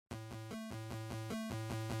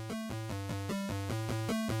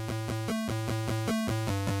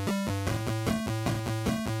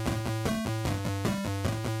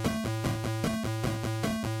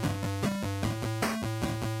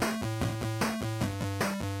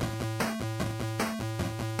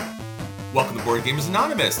Welcome to Board Gamers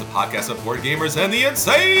Anonymous, the podcast of board gamers and the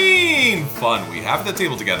insane fun we have at the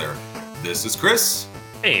table together. This is Chris.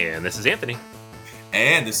 And this is Anthony.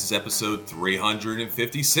 And this is episode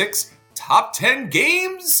 356, Top 10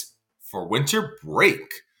 Games for Winter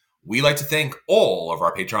Break. We like to thank all of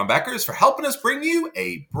our Patreon backers for helping us bring you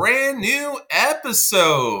a brand new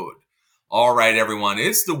episode. All right, everyone,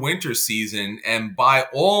 it's the winter season, and by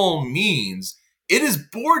all means, it is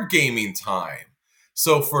board gaming time.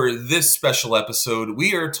 So for this special episode,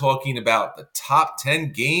 we are talking about the top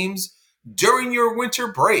 10 games during your winter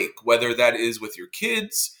break, whether that is with your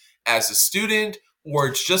kids, as a student, or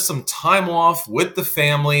it's just some time off with the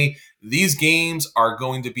family. These games are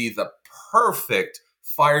going to be the perfect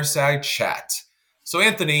fireside chat. So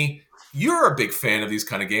Anthony, you're a big fan of these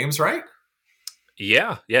kind of games, right?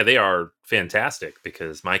 Yeah, they are fantastic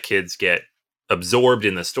because my kids get absorbed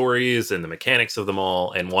in the stories and the mechanics of them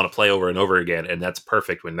all and want to play over and over again. And that's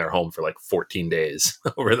perfect when they're home for like 14 days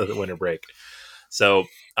over the winter break. So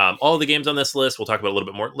all of the games on this list, we'll talk about a little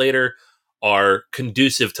bit more later, are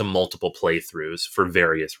conducive to multiple playthroughs for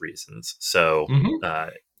various reasons. So,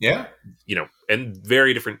 and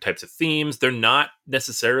very different types of themes. They're not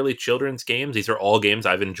necessarily children's games. These are all games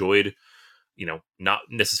I've enjoyed, not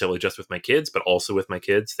necessarily just with my kids, but also with my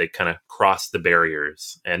kids. They kind of cross the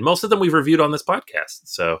barriers. And most of them we've reviewed on this podcast.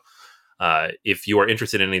 So if you are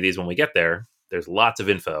interested in any of these when we get there, there's lots of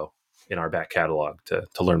info in our back catalog to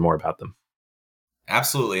learn more about them.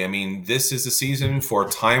 Absolutely. I mean, this is the season for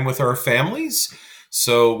time with our families.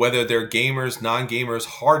 So whether they're gamers, non-gamers,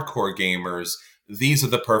 hardcore gamers, these are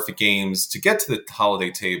the perfect games to get to the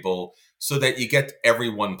holiday table so that you get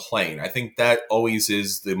everyone playing. I think that always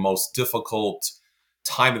is the most difficult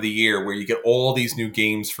time of the year where you get all these new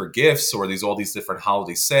games for gifts or all these different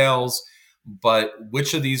holiday sales. But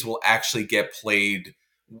which of these will actually get played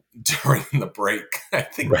during the break? I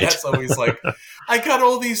think That's always like, I got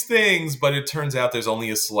all these things, but it turns out there's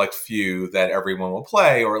only a select few that everyone will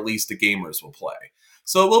play, or at least the gamers will play.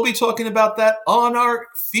 So we'll be talking about that on our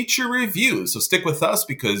feature review. So stick with us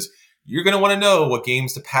because you're going to want to know what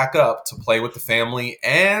games to pack up to play with the family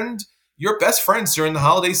and your best friends during the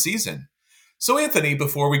holiday season. So Anthony,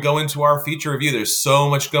 before we go into our feature review, there's so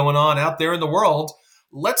much going on out there in the world.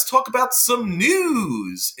 Let's talk about some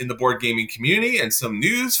news in the board gaming community and some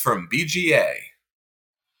news from BGA.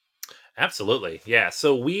 Absolutely. Yeah.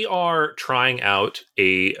 So we are trying out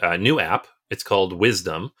a new app. It's called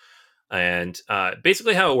Wisdom. And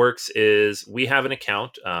basically how it works is we have an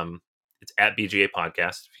account. It's at BGA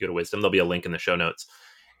Podcast. If you go to Wisdom, there'll be a link in the show notes.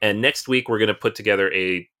 And next week, we're going to put together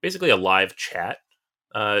basically a live chat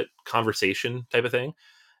conversation type of thing.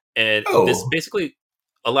 And this basically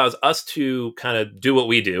allows us to kind of do what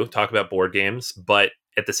we do, talk about board games, but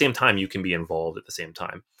at the same time, you can be involved at the same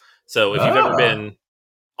time. So if you've ever been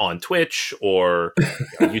on Twitch or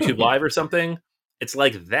YouTube Live or something, it's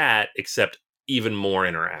like that, except even more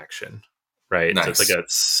interaction, right? Nice. So it's like a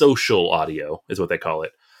social audio is what they call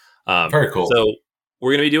it. Very cool. So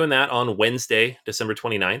we're going to be doing that on Wednesday, December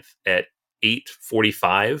 29th at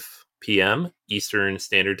 8:45 p.m. Eastern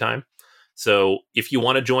Standard Time. So if you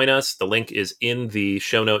want to join us, the link is in the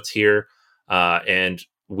show notes here, and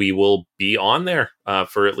we will be on there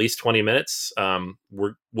for at least 20 minutes.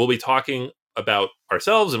 We'll be talking about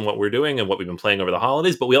ourselves and what we're doing and what we've been playing over the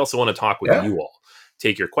holidays, but we also want to talk with you all.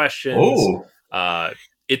 Take your questions.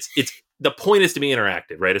 It's the point is to be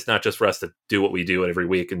interactive, right? It's not just for us to do what we do every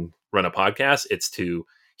week and run a podcast. It's to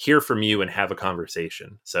hear from you and have a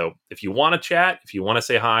conversation. So if you want to chat, if you want to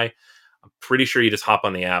say hi, I'm pretty sure you just hop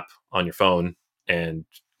on the app on your phone and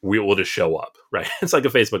we will just show up, right? It's like a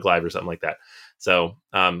Facebook Live or something like that. So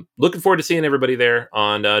looking forward to seeing everybody there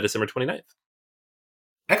on December 29th.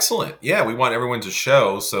 Excellent. Yeah, we want everyone to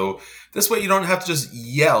show. So this way you don't have to just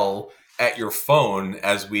yell at your phone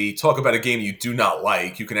as we talk about a game you do not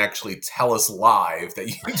like. You can actually tell us live that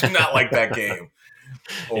you do not like that game.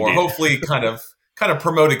 Or Indeed. Hopefully kind of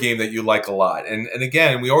promote a game that you like a lot. And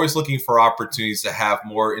again, we're always looking for opportunities to have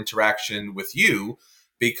more interaction with you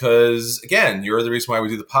because, again, you're the reason why we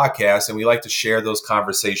do the podcast, and we like to share those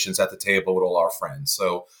conversations at the table with all our friends.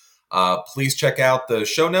 So please check out the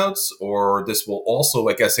show notes, or this will also,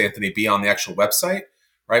 I guess, Anthony, be on the actual website,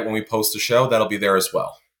 right? When we post the show, that'll be there as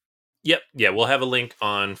well. Yep. Yeah, we'll have a link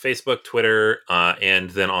on Facebook, Twitter, and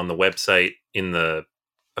then on the website in the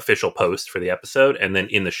official post for the episode, and then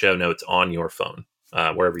in the show notes on your phone,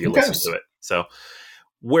 wherever you listen to it. So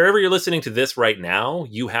wherever you're listening to this right now,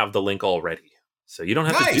 you have the link already. So you don't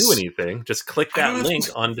have to do anything. Just click that link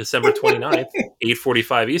on December 29th,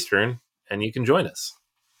 8:45 Eastern, and you can join us.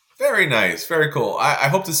 Very nice. Very cool. I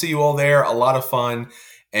hope to see you all there. A lot of fun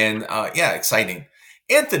and exciting.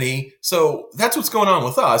 Anthony, so that's what's going on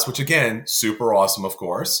with us, which again, super awesome, of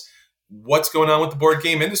course. What's going on with the board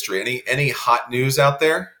game industry? Any hot news out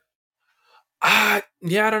there?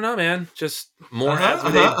 Yeah, I don't know, man. Just Uh more huh. Uh huh.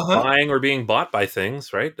 Asmodee Uh buying or being bought by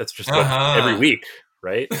things, right? That's just what every huh. week,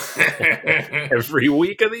 right? Uh huh. Every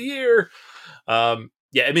week of the year.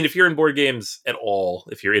 Yeah, I mean, if you're in board games at all,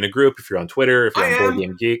 if you're in a group, if you're on Twitter, if you're I on Board am.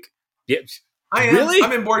 Game Geek, yeah, I am. I'm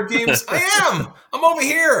really? in board games. I am. I'm over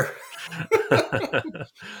here.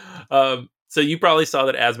 So you probably saw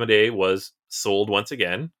that Asmodee was sold once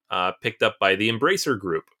again, picked up by the Embracer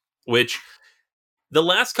Group, which the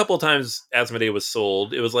last couple of times Asmodee was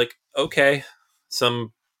sold, it was like, okay,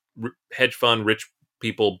 some hedge fund rich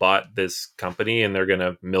people bought this company and they're going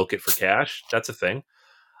to milk it for cash. That's a thing.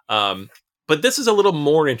 Um, but this is a little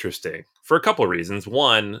more interesting for a couple of reasons.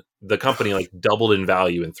 One, the company like doubled in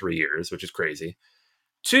value in 3 years, which is crazy.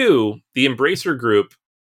 Two, the Embracer Group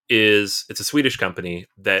it's a Swedish company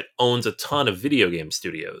that owns a ton of video game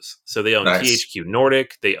studios. So they own Nice. THQ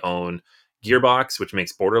Nordic, they own Gearbox, which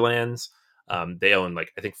makes Borderlands. They own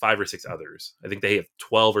like I think 5 or 6 others. I think they have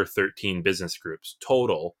 12 or 13 business groups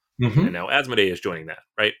total, and Mm-hmm. now Asmodee is joining that.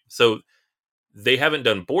 Right, so they haven't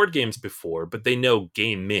done board games before, but they know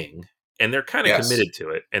gaming, and they're kind of Yes. committed to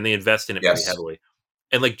it, and they invest in it pretty Yes. heavily.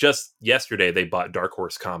 And like just yesterday, they bought Dark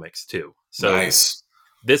Horse Comics too. So Nice.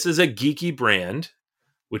 this is a geeky brand,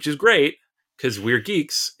 which is great because we're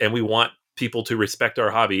geeks and we want people to respect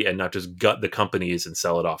our hobby and not just gut the companies and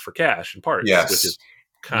sell it off for cash and parts, which is Yes.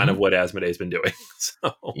 kind of Mm-hmm. what Asmodee's been doing.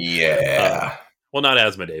 So, Yeah. well, not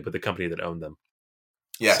Asmodee, but the company that owned them.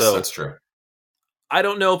 Yes, So that's true. I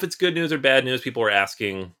don't know if it's good news or bad news. People were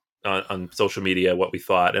asking on social media what we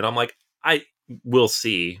thought, and I'm like, I will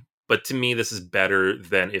see. But to me, this is better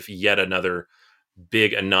than if yet another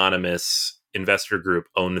big anonymous investor group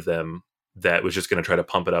owned them that was just going to try to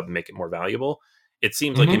pump it up and make it more valuable. It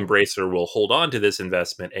seems like Mm-hmm. Embracer will hold on to this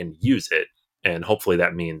investment and use it. And hopefully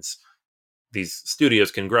that means these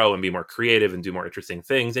studios can grow and be more creative and do more interesting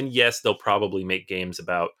things. And yes, they'll probably make games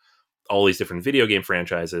about all these different video game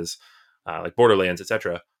franchises, like Borderlands,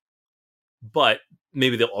 etc. But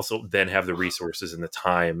maybe they'll also then have the resources and the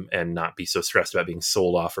time and not be so stressed about being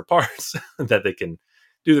sold off for parts that they can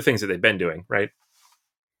do the things that they've been doing, right?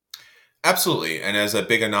 Absolutely. And as a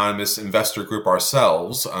big anonymous investor group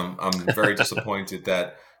ourselves, I'm very disappointed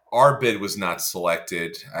that our bid was not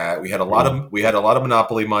selected. We had a lot of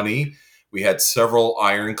monopoly money. We had several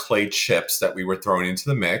ironclad chips that we were throwing into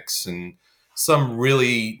the mix, and some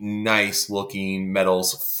really nice looking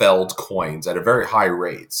metals felled coins at a very high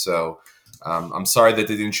rate. So I'm sorry that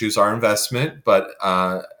they didn't choose our investment, but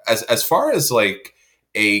as far as like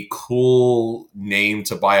a cool name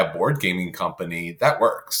to buy a board gaming company, that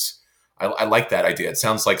works. I like that idea. It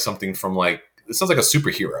sounds like something from like it sounds like a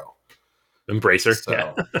superhero. Embracer,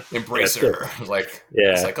 yeah. So Yeah, it's good. Embracer, like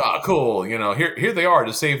it's Yeah, like oh cool, here they are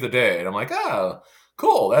to save the day, and I'm like oh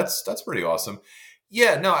cool, that's pretty awesome.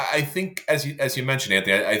 Yeah, no, I think as you mentioned,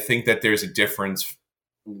 Anthony, I think that there's a difference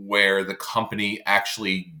where the company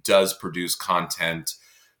actually does produce content,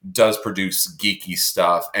 does produce geeky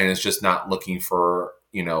stuff, and is just not looking for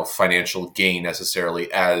financial gain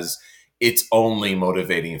necessarily as its only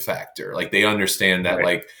motivating factor. Like they understand that right.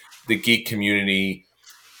 like the geek community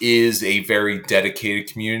is a very dedicated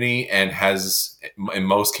community and has in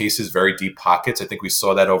most cases very deep pockets. I think we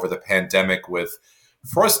saw that over the pandemic with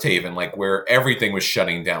Frosthaven, like where everything was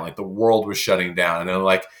shutting down, like the world was shutting down, and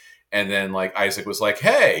then like Isaac was like,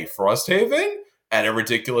 "Hey, Frosthaven at a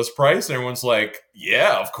ridiculous price," and everyone's like,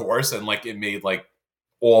 "Yeah, of course," and like it made like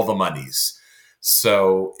all the monies.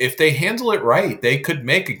 So if they handle it right, they could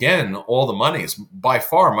make again all the monies by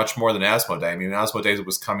far, much more than Asmodee. I mean, Asmodee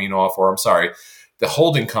was coming off, or I'm sorry, the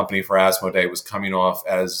holding company for Asmodee was coming off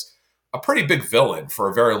as a pretty big villain for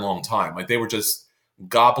a very long time. Like they were just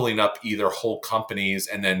gobbling up either whole companies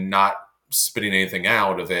and then not spitting anything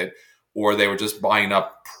out of it, or they were just buying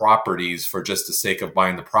up properties for just the sake of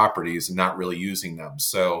buying the properties and not really using them.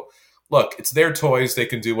 So look, it's their toys. They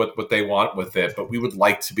can do what they want with it, but we would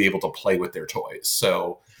like to be able to play with their toys.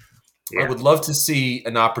 So I Yeah, would love to see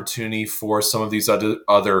an opportunity for some of these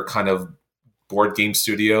other kind of board game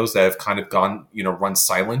studios that have kind of gone, run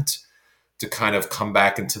silent to kind of come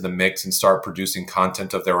back into the mix and start producing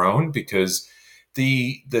content of their own because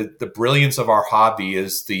the brilliance of our hobby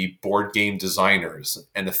is the board game designers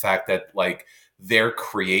and the fact that like their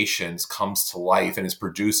creations comes to life and is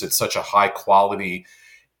produced at such a high quality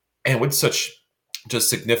and with such just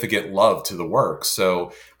significant love to the work.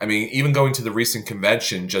 So, I mean, even going to the recent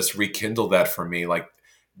convention just rekindled that for me. Like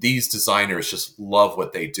these designers just love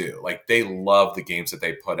what they do. Like they love the games that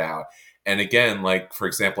they put out. And again, like for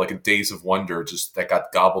example, like in Days of Wonder, just that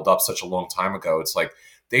got gobbled up such a long time ago. It's like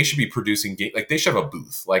they should be producing like they should have a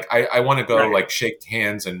booth. Like I want to go Right. like shake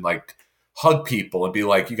hands and like hug people and be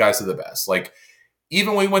like, you guys are the best. Like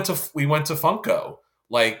even when we went to Funko,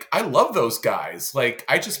 like I love those guys. Like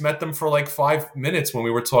I just met them for like 5 minutes when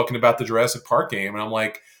we were talking about the Jurassic Park game, and I'm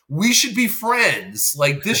like, we should be friends.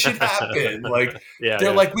 Like this should happen. Like Yeah, they're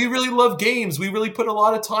yeah. like, we really love games. We really put a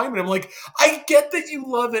lot of time in. I'm like, I get that you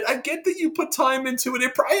love it. I get that you put time into it.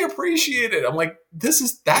 I appreciate it. I'm like,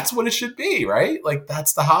 that's what it should be, right? Like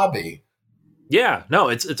that's the hobby. Yeah, no,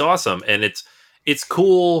 it's awesome, and it's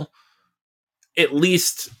cool. At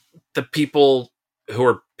least the people who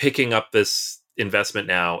are picking up this investment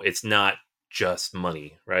now, it's not just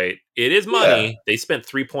money, right? It is Yeah. money. They spent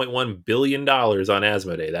 $3.1 billion on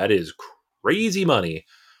Asmodee. That is crazy money,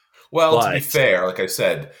 Well, to be but fair, like I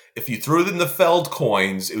said, if you threw it in the Feld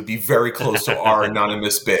coins, it would be very close to our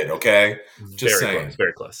anonymous bid. Okay, just very close, saying,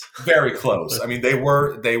 very close. very close. I mean, they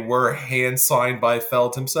were hand signed by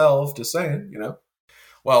Feld himself. Just saying, you know.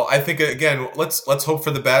 Well, I think again, let's hope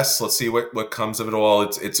for the best. Let's see what comes of it all.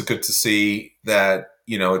 It's good to see that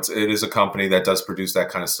it is a company that does produce that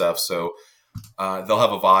kind of stuff. So they'll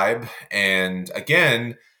have a vibe, and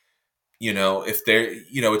again, if they're,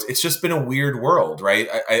 it's just been a weird world, right?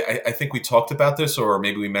 I think we talked about this, or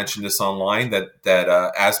maybe we mentioned this online that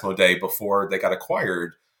Asmodee, before they got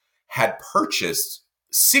acquired, had purchased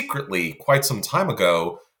secretly quite some time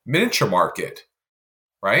ago Miniature Market,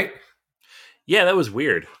 right? Yeah, that was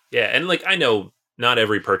weird. Yeah, and like I know not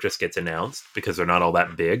every purchase gets announced because they're not all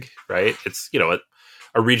that big, right? It's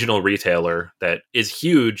a regional retailer that is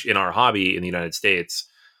huge in our hobby in the United States,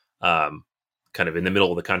 um, kind of in the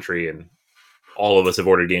middle of the country, and all of us have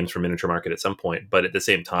ordered games from Miniature Market at some point. But at the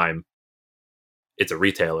same time, it's a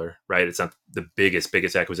retailer, right? It's not the biggest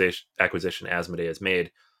acquisition Asmodee has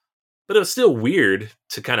made. But it was still weird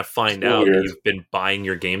to kind of find Still out that weird. you've been buying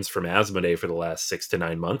your games from Asmodee for the last 6 to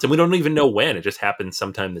 9 months, and we don't even know when. It just happened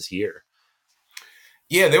sometime this year.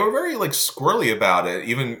 Yeah, they were very like squirrely about it.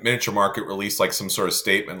 Even Miniature Market released like some sort of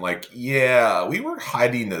statement like, "Yeah, we were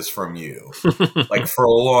hiding this from you like for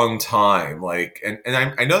a long time." Like, and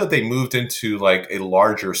I know that they moved into like a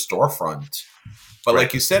larger storefront, but Right.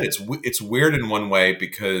 like you said, it's weird in one way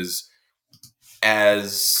because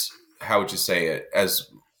as how would you say it, as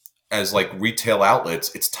like retail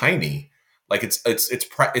outlets, it's tiny. Like it's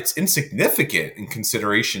insignificant in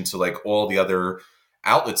consideration to like all the other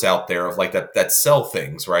outlets out there of like that sell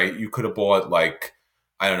things, right? You could have bought like,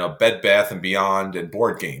 I don't know, Bed Bath and Beyond and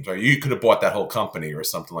board games, right? You could have bought that whole company or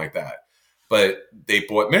something like that. But they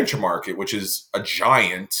bought Miniature Market, which is a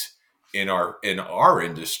giant in our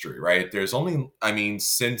industry, right? There's only, I mean,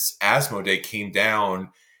 since Asmodee came down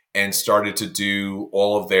and started to do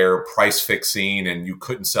all of their price fixing, and you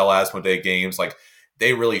couldn't sell Asmodee games, like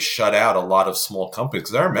they really shut out a lot of small companies.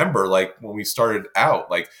 Because I remember, like when we started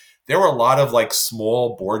out, like there were a lot of like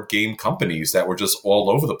small board game companies that were just all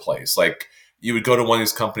over the place. Like you would go to one of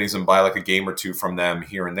these companies and buy like a game or two from them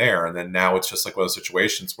here and there, and then now it's just like one of those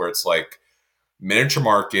situations where it's like Miniature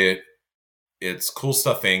Market, it's Cool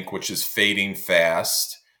Stuff Inc., which is fading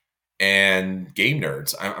fast, and Game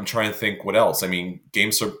Nerds. I'm trying to think what else. I mean,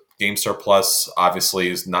 Game Surplus obviously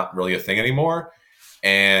is not really a thing anymore,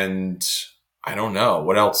 and I don't know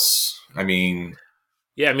what else. I mean,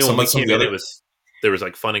 Yeah, I mean, when some we of some of came the in, other, there was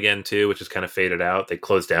like Fun Again too, which is kind of faded out. They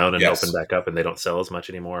closed down and opened yes, back up, and they don't sell as much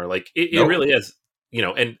anymore. Like it nope, really is,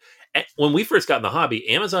 and when we first got in the hobby,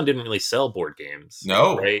 Amazon didn't really sell board games,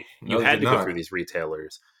 no, right? You no, they had did to go through not. these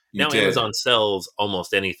retailers. You Now did, Amazon sells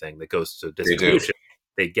almost anything that goes to they do, distribution.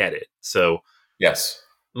 They get it. So yes,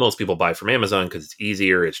 most people buy from Amazon because it's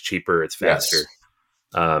easier, it's cheaper, it's yes, faster.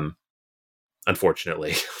 Um,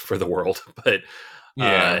 unfortunately for the world, uh,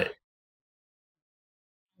 yeah,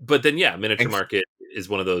 but then yeah, Miniature and Market is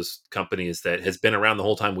one of those companies that has been around the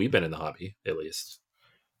whole time we've been in the hobby, at least.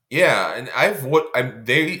 yeah, and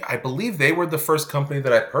I believe they were the first company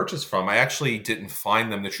that I purchased from. I actually didn't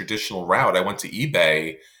find them the traditional route. I went to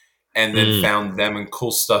eBay and then Mm. found them and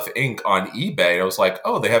Cool Stuff Inc. on eBay. I was like,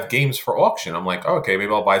 oh, they have games for auction. I'm like, oh, okay,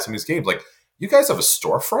 maybe I'll buy some of these games. Like, you guys have a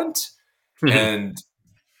storefront? And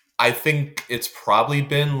I think it's probably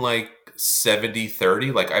been like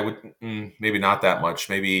 70-30. Like, I would, maybe not that much.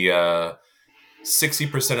 Maybe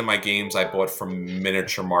 60% of my games I bought from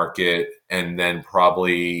Miniature Market, and then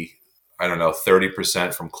probably, I don't know,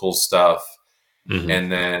 30% from Cool Stuff, Hmm.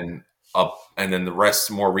 and then and then the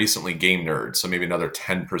rest more recently Game Nerds. So maybe another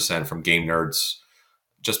 10% from Game Nerds,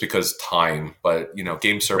 just because time. But Game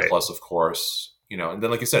Right. Surplus, of course. and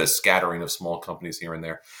then, like you said, a scattering of small companies here and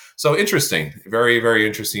there. So interesting, very, very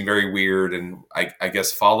interesting, very weird. And I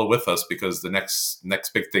guess follow with us because the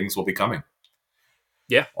next big things will be coming.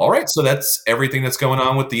 Yeah. All right. So that's everything that's going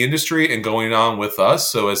on with the industry and going on with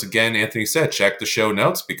us. So as again, Anthony said, check the show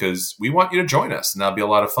notes because we want you to join us and that'll be a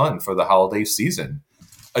lot of fun for the holiday season.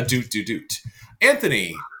 A doot.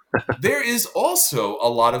 Anthony, there is also a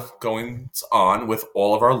lot of goings on with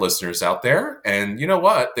all of our listeners out there. And you know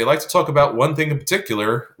what? They like to talk about one thing in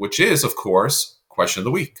particular, which is, of course, question of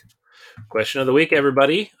the week. Question of the week,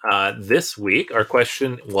 everybody. This week, our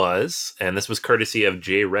question was, and this was courtesy of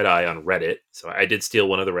Jay Redeye on Reddit. So I did steal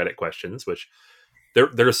one of the Reddit questions, which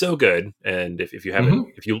they're so good. And if you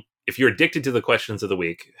haven't, if you're addicted to the questions of the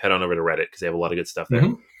week, head on over to Reddit because they have a lot of good stuff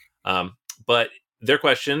there. But their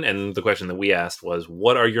question and the question that we asked was,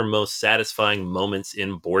 what are your most satisfying moments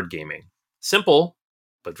in board gaming? Simple,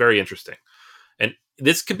 but very interesting. And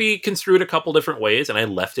this could be construed a couple different ways, and I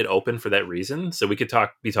left it open for that reason. So we could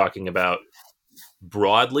be talking about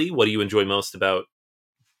broadly, what do you enjoy most about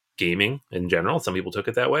gaming in general? Some people took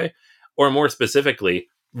it that way. Or more specifically,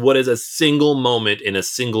 what is a single moment in a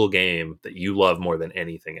single game that you love more than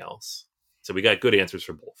anything else? So we got good answers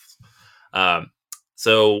for both.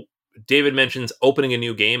 So David mentions opening a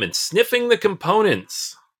new game and sniffing the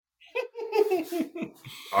components.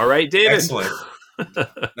 All right, David. Excellent.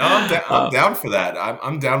 No, I'm down for that.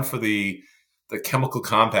 I'm down for the chemical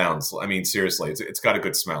compounds. I mean, seriously, it's got a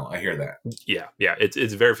good smell. I hear that. Yeah,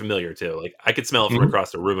 it's very familiar too. Like I could smell it from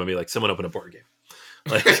across the room and be like, someone open a board game.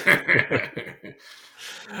 Like,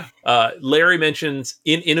 Larry mentions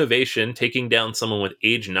in innovation, taking down someone with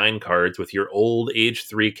age 9 cards with your old age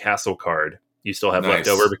 3 castle card you still have left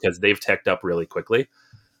over because they've teched up really quickly.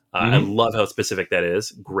 I love how specific that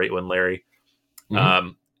is. Great one, Larry.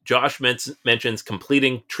 Josh mentions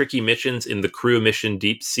completing tricky missions in the crew mission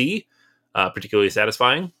Deep Sea, particularly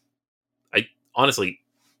satisfying. I honestly,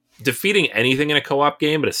 defeating anything in a co-op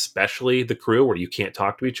game, but especially the crew where you can't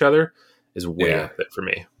talk to each other, is way up it for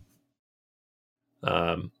me.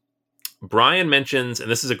 Brian mentions,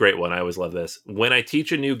 and this is a great one, I always love this, when I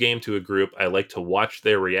teach a new game to a group, I like to watch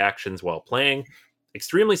their reactions while playing.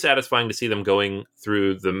 Extremely satisfying to see them going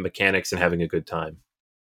through the mechanics and having a good time.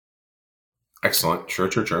 Excellent.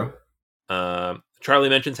 True. Charlie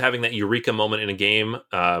mentions having that eureka moment in a game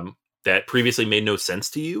that previously made no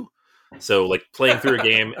sense to you. So like playing through a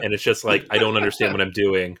game and it's just like, I don't understand what I'm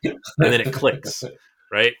doing. And then it clicks,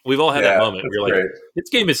 right? We've all had that moment where you're like, this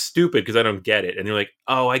game is stupid because I don't get it. And you're like,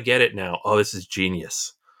 oh, I get it now. Oh, this is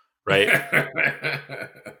genius, right?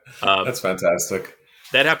 That's fantastic.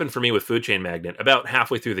 That happened for me with Food Chain Magnet about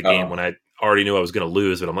halfway through the game when I already knew I was going to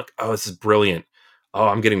lose, but I'm like, oh, this is brilliant. Oh,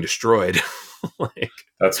 I'm getting destroyed. Like,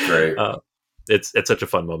 that's great. It's such a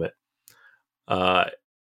fun moment.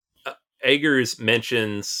 Eggers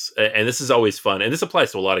mentions, and this is always fun, and this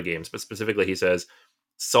applies to a lot of games, but specifically he says,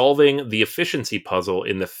 solving the efficiency puzzle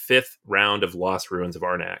in the 5th round of Lost Ruins of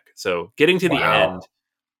Arnak. So getting to the end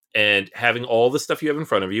and having all the stuff you have in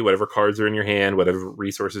front of you, whatever cards are in your hand, whatever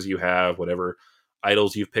resources you have, whatever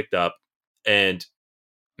idols you've picked up, and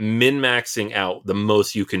min-maxing out the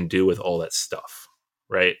most you can do with all that stuff,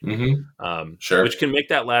 right? Sure. Which can make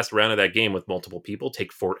that last round of that game with multiple people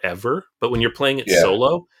take forever. But when you're playing it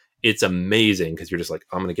solo, it's amazing because you're just like,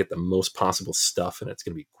 I'm going to get the most possible stuff and it's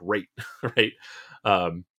going to be great, right?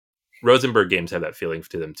 Rosenberg games have that feeling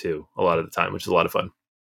to them too, a lot of the time, which is a lot of fun.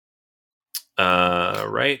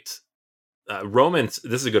 Right. Romans,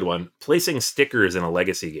 this is a good one. Placing stickers in a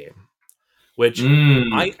legacy game, which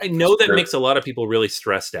I know that makes a lot of people really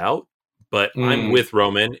stressed out, but I'm with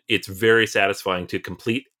Roman. It's very satisfying to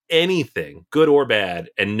complete anything, good or bad,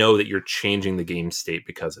 and know that you're changing the game state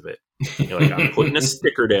because of it. You're like, I'm putting a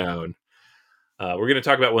sticker down. We're going to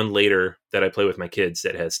talk about one later that I play with my kids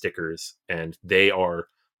that has stickers, and they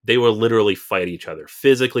will literally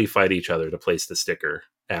physically fight each other to place the sticker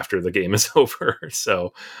after the game is over.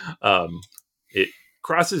 So it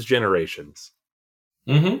crosses generations.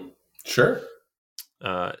 Sure.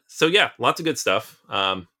 So yeah, lots of good stuff.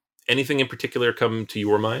 Anything in particular come to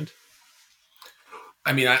your mind?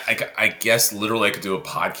 I mean, I guess literally I could do a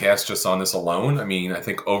podcast just on this alone. I mean, I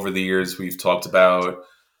think over the years we've talked about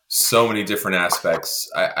so many different aspects.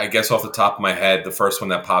 I guess off the top of my head, the first one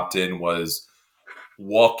that popped in was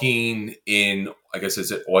walking in, I guess,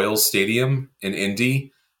 is it Oil Stadium in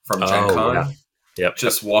Indy from Gen Con? Yeah. Yep.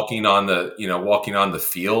 Just walking on the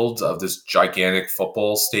field of this gigantic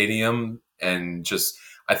football stadium and just,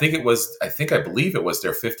 I believe it was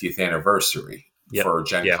their 50th anniversary for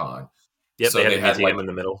Gen Con. Yep, So they had the museum in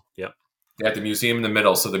the middle. Yep. They had the museum in the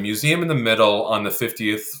middle. So the museum in the middle on the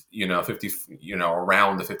 50th,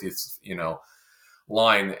 around the 50th,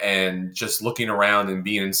 line and just looking around and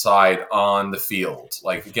being inside on the field.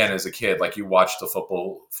 Like, again, as a kid, like, you watch the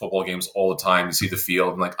football games all the time. You see the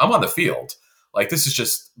field, and like, I'm on the field. Like, this is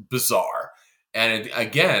just bizarre. And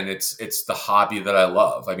again, it's the hobby that I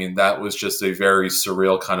love. I mean, that was just a very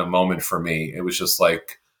surreal kind of moment for me. It was just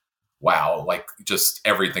like, wow, like, just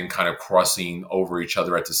everything kind of crossing over each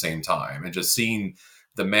other at the same time, and just seeing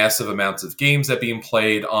the massive amounts of games that being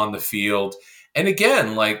played on the field. And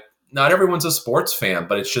again, like, not everyone's a sports fan,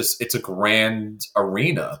 but it's a grand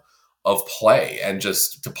arena of play, and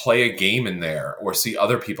just to play a game in there, or see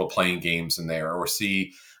other people playing games in there, or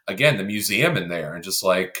see, again, the museum in there, and just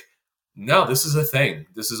like, no, this is a thing.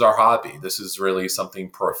 This is our hobby. This is really something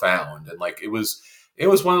profound. And like, it was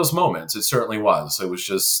one of those moments. It certainly was. It was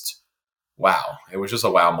just, wow. It was just a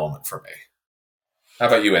wow moment for me. How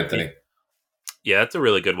about you, Anthony? Yeah, that's a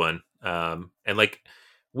really good one. And like,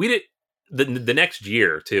 we did the next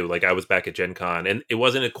year too. Like, I was back at Gen Con, and it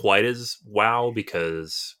wasn't quite as wow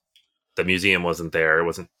because the museum wasn't there. It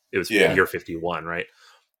was year 51, right?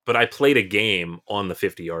 But I played a game on the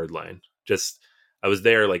 50-yard line. I was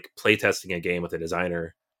there, like, playtesting a game with a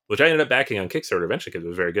designer, which I ended up backing on Kickstarter eventually because it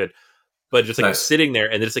was very good. But just like Nice. sitting there,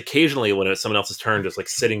 and just occasionally when it's someone else's turn, just like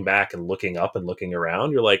sitting back and looking up and looking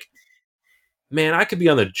around, you're like, man, I could be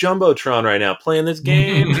on the Jumbotron right now playing this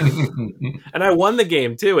game. And I won the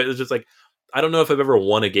game too. It was just like, I don't know if I've ever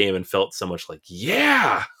won a game and felt so much like,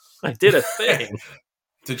 yeah, I did a thing.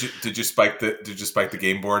 Did you spike the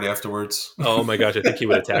game board afterwards? Oh my gosh, I think he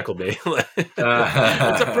would have tackled me. It's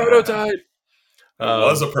a prototype. It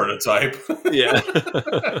was a prototype. Yeah.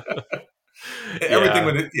 Everything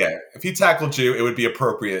would, yeah. If he tackled you, it would be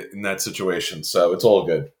appropriate in that situation. So it's all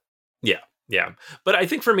good. Yeah. But I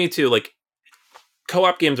think for me too, like,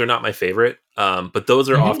 co-op games are not my favorite, but those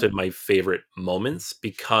are often my favorite moments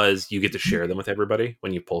because you get to share them with everybody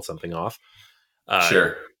when you pull something off.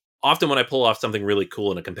 Sure. Often when I pull off something really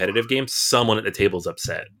cool in a competitive game, someone at the table is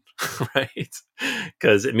upset, right?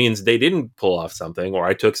 Because it means they didn't pull off something, or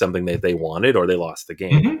I took something that they wanted, or they lost the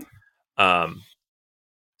game.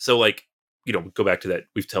 So, like, go back to that.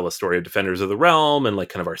 We've tell a story of Defenders of the Realm and like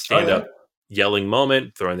kind of our stand-up yelling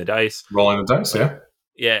moment, throwing the dice. Rolling the dice, yeah.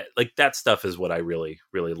 Yeah, like, that stuff is what I really,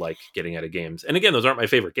 really like getting out of games. And again, those aren't my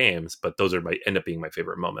favorite games, but those are end up being my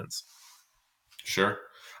favorite moments. Sure.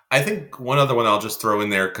 I think one other one I'll just throw in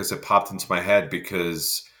there because it popped into my head,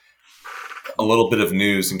 because a little bit of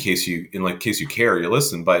news in case you care, you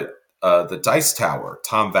listen. But the Dice Tower,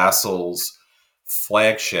 Tom Vassel's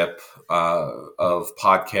flagship of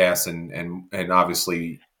podcasts and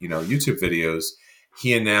obviously YouTube videos,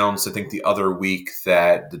 he announced, I think, the other week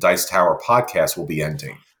that the Dice Tower podcast will be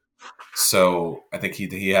ending. So I think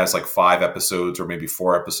he has like 5 episodes or maybe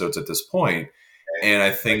 4 episodes at this point, and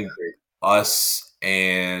I think us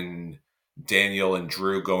and Daniel and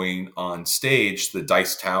Drew going on stage, the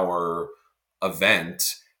Dice Tower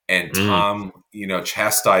event, and Tom,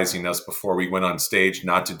 chastising us before we went on stage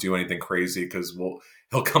not to do anything crazy because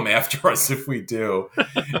he'll come after us if we do.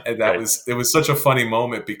 And it was such a funny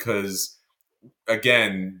moment because,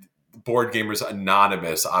 again, Board Gamers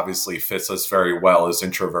Anonymous obviously fits us very well as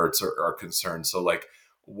introverts are concerned. So like,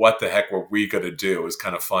 what the heck were we going to do? It was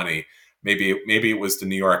kind of funny. Maybe it was the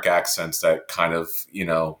New York accents that kind of,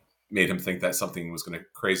 made him think that something was going to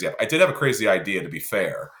crazy up. I did have a crazy idea, to be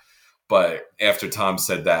fair, but after Tom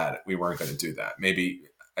said that, we weren't going to do that. Maybe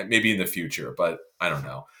in the future, but I don't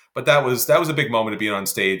know. But that was a big moment of being on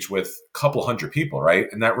stage with a couple hundred people, right,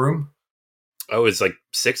 in that room. Oh, it was like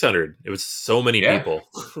 600. It was so many people.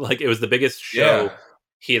 Like, it was the biggest show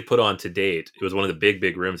he had put on to date. It was one of the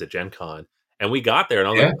big rooms at Gen Con. And we got there, and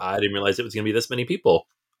I was like, I didn't realize it was going to be this many people.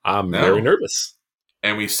 I'm very nervous.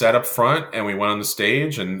 And we sat up front, and we went on the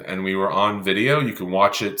stage, and we were on video. You can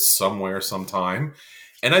watch it somewhere sometime.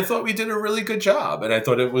 And I thought we did a really good job. And I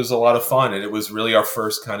thought it was a lot of fun. And it was really our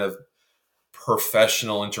first kind of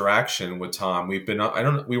professional interaction with Tom. We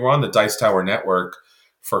were on the Dice Tower network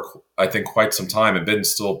for, I think, quite some time, and been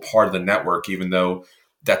still part of the network, even though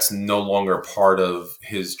that's no longer part of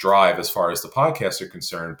his drive as far as the podcasts are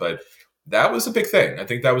concerned. But that was a big thing. I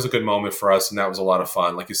think that was a good moment for us, and that was a lot of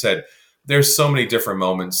fun. Like you said, there's so many different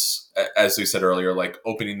moments, as we said earlier, like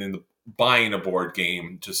buying a board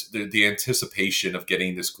game, just the anticipation of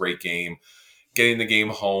getting this great game, getting the game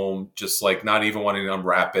home, just like not even wanting to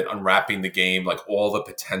unwrap it, unwrapping the game, like all the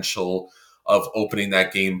potential of opening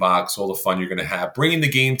that game box, all the fun you're going to have, bringing the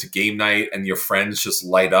game to game night, and your friends just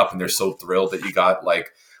light up and they're so thrilled that you got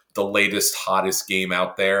like the latest, hottest game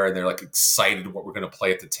out there, and they're like excited what we're going to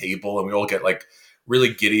play at the table, and we all get like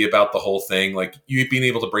really giddy about the whole thing. Like you being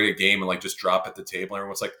able to bring a game and like just drop at the table, and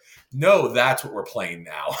everyone's like, "No, that's what we're playing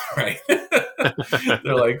now," right?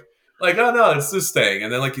 They're like, "Oh no, it's this thing."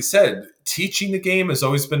 And then, like you said, teaching the game has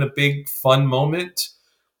always been a big fun moment.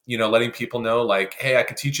 Letting people know, like, hey, I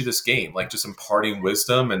can teach you this game, like just imparting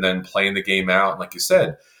wisdom and then playing the game out. And like you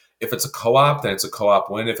said, if it's a co-op, then it's a co-op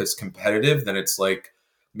win. If it's competitive, then it's like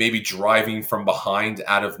maybe driving from behind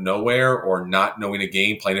out of nowhere or not knowing a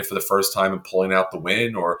game, playing it for the first time and pulling out the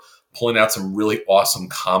win or pulling out some really awesome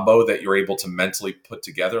combo that you're able to mentally put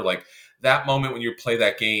together. Like that moment when you play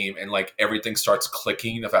that game and like everything starts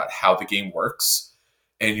clicking about how the game works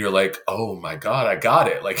and you're like, oh my God, I got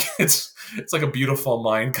it. Like it's like a beautiful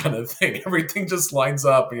mind kind of thing. Everything just lines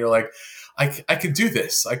up and you're like, I can do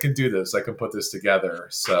this. I can do this. I can put this together.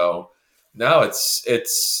 So no,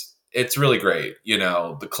 it's really great.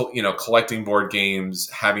 Collecting board games,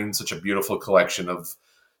 having such a beautiful collection of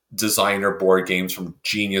designer board games from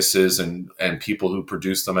geniuses and people who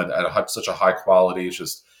produce them at such a high quality.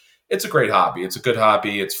 It's a great hobby. It's a good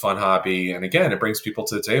hobby. It's a fun hobby. And again, it brings people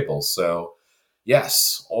to the table. So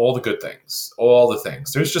yes, all the good things, all the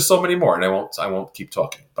things. There's just so many more, and I won't keep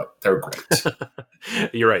talking, but they're great.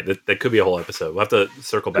 You're right. That could be a whole episode. We'll have to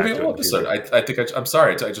circle back to a whole episode. I think I'm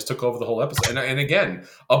sorry. I just took over the whole episode. And again,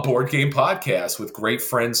 a board game podcast with great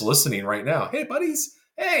friends listening right now. Hey, buddies.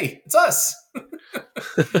 Hey, it's us.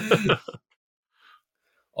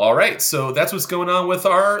 All right, so that's what's going on with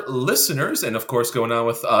our listeners and, of course, going on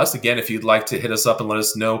with us. Again, if you'd like to hit us up and let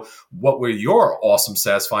us know what were your awesome,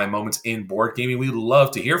 satisfying moments in board gaming, we'd love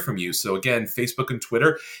to hear from you. So, again, Facebook and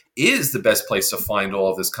Twitter is the best place to find all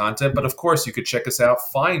of this content. But, of course, you could check us out,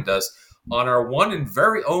 find us on our one and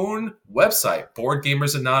very own website,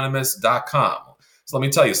 BoardGamersAnonymous.com. So let me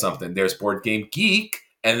tell you something. There's Board Game Geek,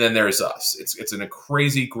 and then there's us. It's a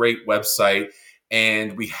crazy, great website.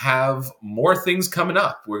 And we have more things coming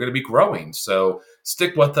up. We're going to be growing. So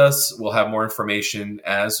stick with us. We'll have more information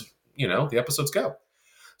as, the episodes go.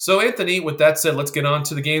 So, Anthony, with that said, let's get on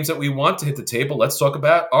to the games that we want to hit the table. Let's talk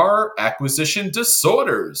about our acquisition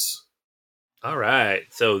disorders. All right.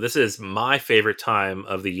 So this is my favorite time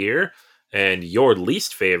of the year and your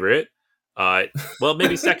least favorite. Well,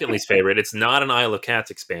 maybe second least favorite. It's not an Isle of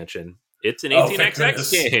Cats expansion. It's an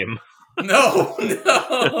 18XX game. No.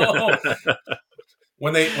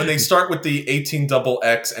 When they start with the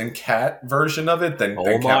 18XX and cat version of it, then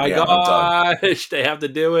oh my gosh, they have to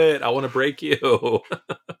do it. I want to break you.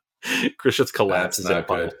 Chris just collapses. That's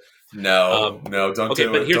not good. No, don't do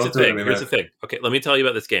it. But here's the thing. Okay, let me tell you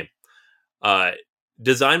about this game.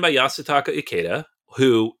 Designed by Yasutaka Ikeda,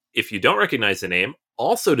 who, if you don't recognize the name,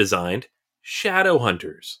 also designed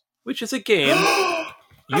Shadowhunters, which is a game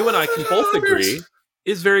you and I can both agree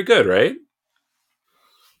is very good, right?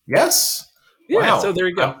 Yes. Yeah, wow. So there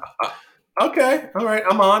you go. Okay. All right.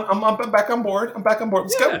 I'm back on board.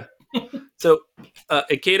 Let's go. So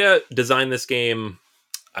Ikeda designed this game,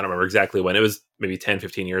 I don't remember exactly when. It was maybe 10,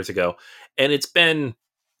 15 years ago. And it's been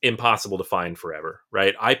impossible to find forever,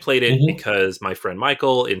 right? I played it because my friend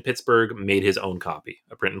Michael in Pittsburgh made his own copy,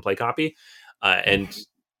 a print and play copy. And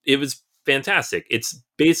it was fantastic. It's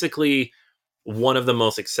basically one of the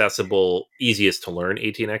most accessible, easiest to learn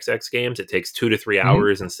 18XX games. It takes 2 to 3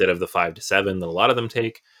 hours instead of the 5 to 7 that a lot of them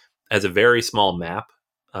take. It has a very small map,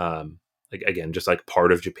 again, just like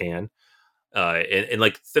part of Japan. And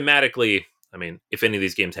like thematically, I mean, if any of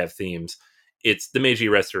these games have themes, it's the Meiji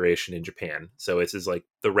Restoration in Japan. So it's like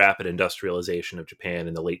the rapid industrialization of Japan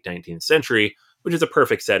in the late 19th century, which is a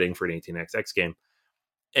perfect setting for an 18XX game.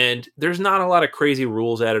 And there's not a lot of crazy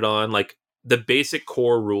rules added on. Like, the basic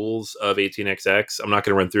core rules of 18XX, I'm not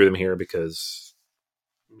going to run through them here because,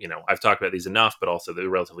 I've talked about these enough, but also they're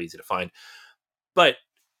relatively easy to find. But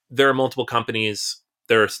there are multiple companies.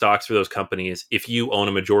 There are stocks for those companies. If you own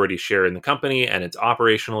a majority share in the company and it's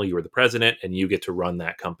operational, you are the president and you get to run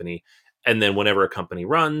that company. And then whenever a company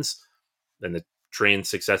runs, then the trains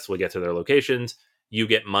successfully get to their locations, you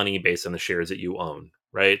get money based on the shares that you own,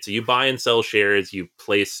 right? So you buy and sell shares, you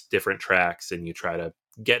place different tracks, and you try to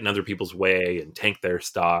get in other people's way and tank their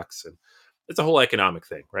stocks. And it's a whole economic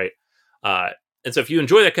thing, right? And so if you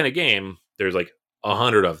enjoy that kind of game, there's like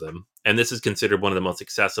 100 of them. And this is considered one of the most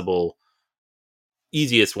accessible,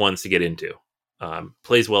 easiest ones to get into.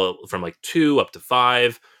 Plays well from like 2 up to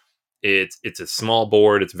 5. It's a small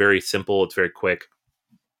board. It's very simple. It's very quick.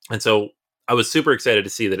 And so I was super excited to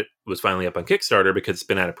see that it was finally up on Kickstarter because it's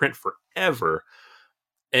been out of print forever.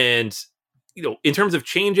 And, in terms of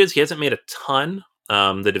changes, he hasn't made a ton.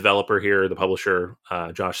 The developer here, the publisher,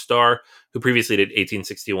 Josh Starr, who previously did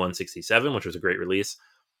 1861-67, which was a great release.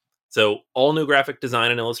 So all new graphic design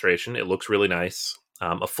and illustration. It looks really nice.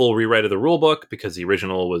 a full rewrite of the rule book because the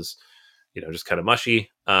original was, just kind of mushy,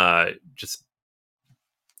 just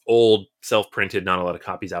old, self-printed, not a lot of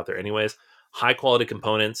copies out there anyways. High quality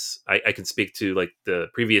components. I can speak to like the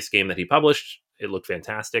previous game that he published. It looked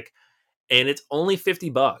fantastic. And it's only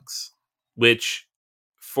 $50, which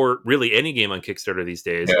for really any game on Kickstarter these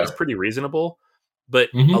days Yeah. is pretty reasonable. But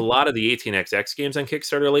a Mm-hmm. lot of the 18xx games on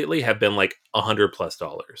Kickstarter lately have been like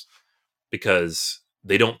 $100+ because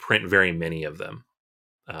they don't print very many of them.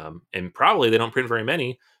 And probably they don't print very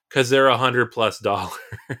many because they're $100+.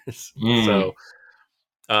 Mm.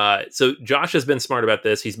 So Josh has been smart about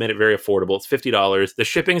this. He's made it very affordable. It's $50. The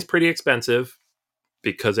shipping is pretty expensive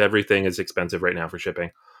because everything is expensive right now for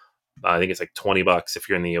shipping. I think it's like $20 if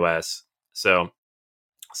you're in the US. So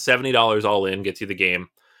 $70 all in gets you the game.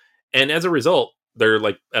 And as a result, they're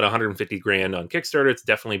like at 150 grand on Kickstarter. It's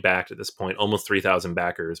definitely backed at this point, almost 3,000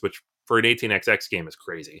 backers, which for an 18xx game is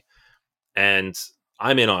crazy. And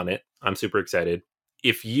I'm in on it. I'm super excited.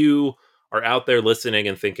 If you are out there listening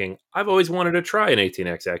and thinking, I've always wanted to try an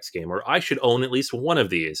 18xx game, or I should own at least one of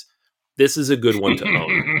these, this is a good one to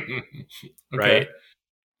own, Okay. right?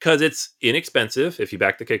 Because it's inexpensive if you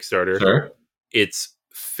back the Kickstarter. Sure. It's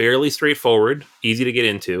fairly straightforward, easy to get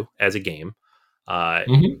into as a game.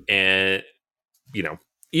 Mm-hmm. And,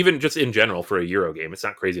 even just in general for a Euro game, it's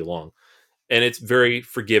not crazy long. And it's very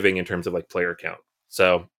forgiving in terms of like player count.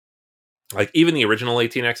 So, like, even the original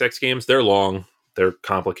 18xx games, they're long, they're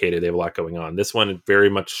complicated, they have a lot going on. This one, very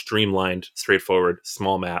much streamlined, straightforward,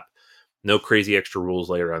 small map, no crazy extra rules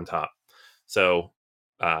layered on top. So,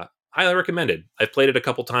 highly recommended. I've played it a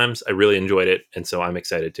couple times. I really enjoyed it. And so I'm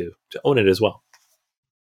excited to own it as well.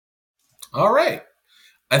 All right.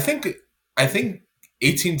 I think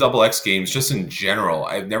 18xx games, just in general,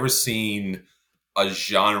 I've never seen a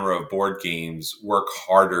genre of board games work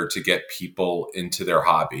harder to get people into their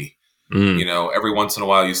hobby. Mm, Every once in a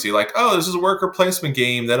while you see like, oh, this is a worker placement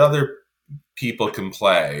game that other people can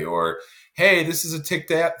play, or hey, this is a tick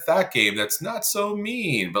that game that's not so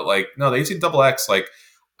mean. But like, no, the 18xx, like,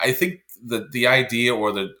 I think the idea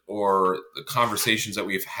or the conversations that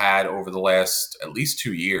we've had over the last at least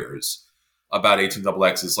 2 years about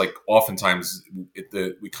 18xx is like oftentimes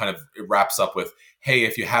it wraps up with, hey,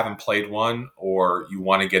 if you haven't played one or you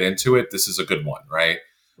want to get into it, this is a good one, right?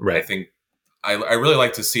 I right. think I really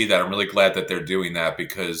like to see that. I'm really glad that they're doing that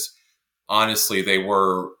because honestly, they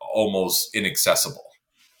were almost inaccessible.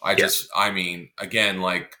 Yeah. I mean, again,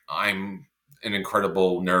 like, I'm an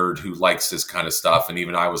incredible nerd who likes this kind of stuff. And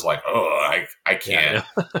even I was like, oh, I can't.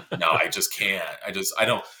 Yeah. I know. No, I just can't. I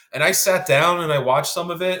don't. And I sat down and I watched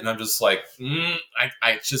some of it and I'm just like,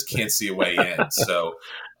 I just can't see a way in. So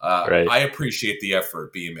Right. I appreciate the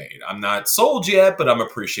effort being made. I'm not sold yet, but I'm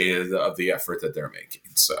appreciative of the effort that they're making.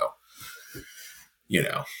 So, you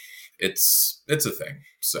know, it's a thing.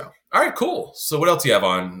 So, all right, cool. So what else do you have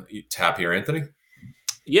on tap here, Anthony?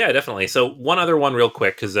 Yeah, definitely. So one other one real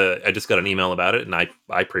quick, because I just got an email about it and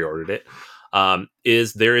I pre-ordered it.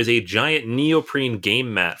 Is there is a giant neoprene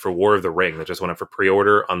game mat for War of the Ring that just went up for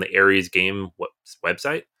pre-order on the Ares game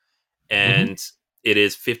website. Mm-hmm. And it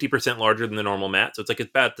is 50% larger than the normal mat. So it's like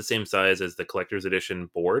it's about the same size as the collector's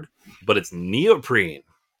edition board, but it's neoprene.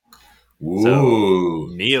 So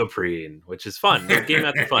Ooh. neoprene, which is fun. Their game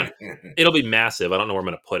mats are fun. It'll be massive. I don't know where I'm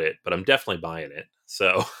going to put it, but I'm definitely buying it.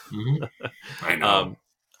 So Mm-hmm. I know. um,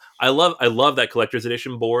 I love that collector's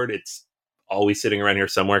edition board. It's always sitting around here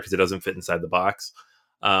somewhere because it doesn't fit inside the box.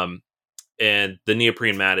 Um, and the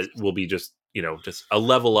neoprene mat will be just just a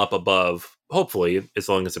level up above, hopefully, as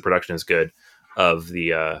long as the production is good, of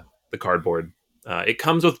the cardboard. It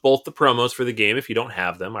comes with both the promos for the game if you don't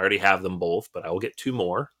have them. I already have them both, but I will get 2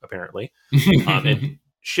 more apparently. And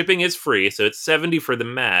shipping is free, so it's $70 for the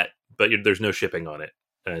mat, but there's no shipping on it,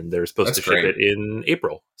 and they're supposed That's to ship great. it in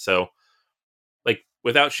April. So, like,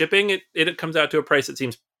 without shipping, it comes out to a price that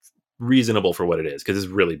seems reasonable for what it is because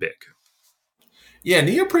it's really big. Yeah,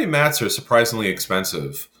 neoprene mats are surprisingly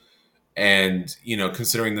expensive. And,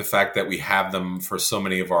 considering the fact that we have them for so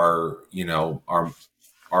many of our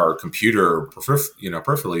computer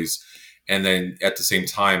peripherals, and then at the same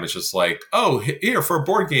time, it's just like, oh, here for a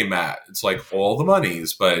board game mat, it's like all the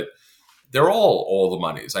monies, but they're all the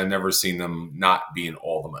monies. I've never seen them not being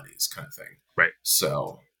all the monies kind of thing. Right.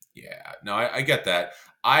 So yeah, no, I get that.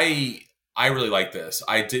 I really like this.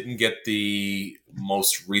 I didn't get the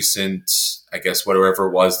most recent, I guess, whatever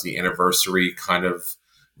it was, the anniversary kind of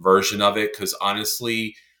version of it, because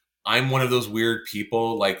honestly, I'm one of those weird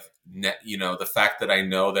people. Like, the fact that I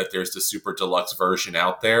know that there's the super deluxe version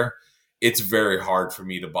out there, it's very hard for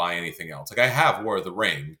me to buy anything else. Like, I have War of the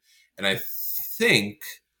Ring, and I think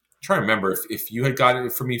trying to remember if you had gotten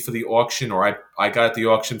it for me for the auction, or I got it at the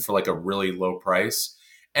auction for like a really low price.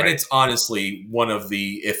 And Right. it's honestly one of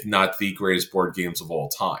the, if not the greatest board games of all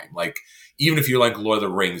time. Like, even if you like Lord of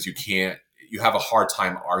the Rings, you have a hard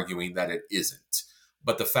time arguing that it isn't.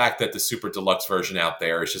 But the fact that the super deluxe version out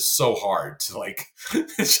there is just so hard to like,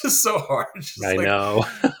 it's just so hard. It's just I like, know.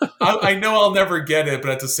 I know I'll never get it, but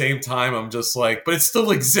at the same time, I'm just like, but it still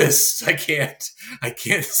exists. I can't, I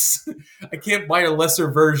can't buy a lesser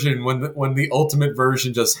version when the ultimate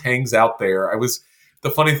version just hangs out there. The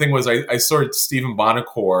funny thing was I saw Stephen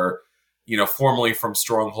Bonacore, formerly from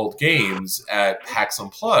Stronghold Games at PAX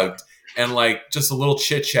Unplugged, and like just a little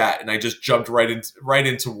chit chat, and I just jumped right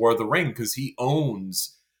into War of the Ring because he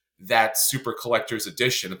owns that Super Collector's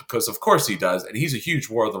Edition, because of course he does, and he's a huge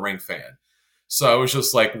War of the Ring fan. So I was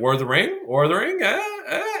just like, War of the Ring? War of the Ring?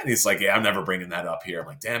 And he's like, yeah, I'm never bringing that up here. I'm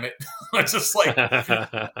like, damn it. I just like,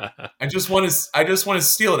 I just want to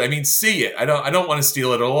steal it. I mean, see it. I don't want to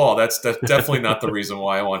steal it at all. That's definitely not the reason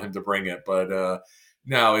why I want him to bring it. But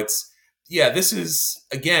no, this is,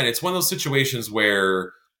 again, it's one of those situations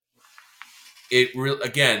where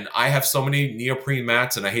again, I have so many neoprene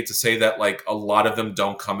mats, and I hate to say that, like, a lot of them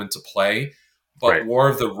don't come into play, but Right. War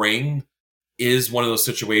of the Ring is one of those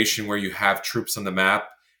situations where you have troops on the map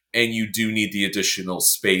and you do need the additional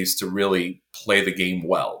space to really play the game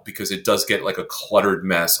well, because it does get like a cluttered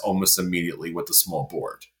mess almost immediately with the small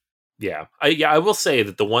board. Yeah. I will say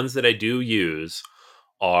that the ones that I do use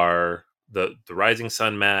are the Rising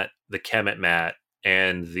Sun mat, the Kemet mat,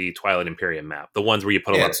 and the Twilight Imperium map. The ones where you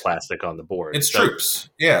put a Yeah, lot of plastic on the board. it's So, troops.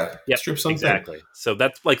 Yeah, yep, it's troops on thing. exactly. So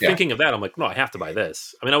that's like, Yeah, thinking of that, I'm like, no, I have to buy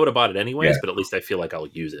this. I mean, I would have bought it yeah. anyways, but at least I feel like I'll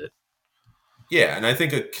use it. Yeah, and I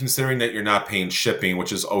think considering that you're not paying shipping,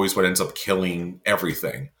 which is always what ends up killing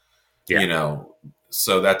everything, Yeah.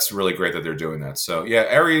 so that's really great that they're doing that. So yeah,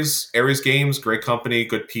 Ares Games, great company,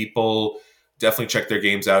 good people. Definitely check their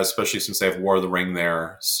games out, especially since they have War of the Ring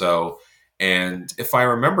there. So, and if I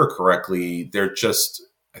remember correctly,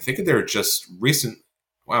 I think they're just recent.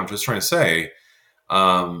 Wow, I'm just trying to say,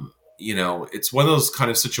 it's one of those kind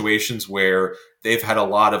of situations where they've had a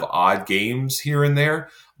lot of odd games here and there,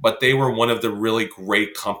 but they were one of the really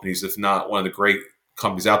great companies, if not one of the great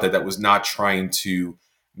companies out there, that was not trying to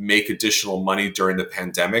make additional money during the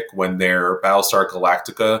pandemic when their Battlestar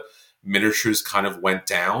Galactica miniatures kind of went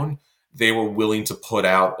down. They were willing to put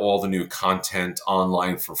out all the new content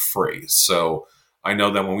online for free. So I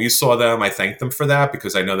know that when we saw them, I thanked them for that,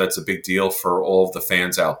 because I know that's a big deal for all of the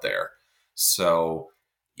fans out there. So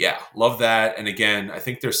yeah, love that. And again, I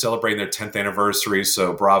think they're celebrating their 10th anniversary.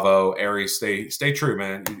 So bravo, Aries, stay true,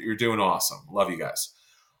 man. You're doing awesome. Love you guys.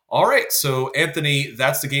 All right, so Anthony,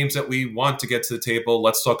 that's the games that we want to get to the table.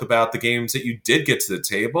 Let's talk about the games that you did get to the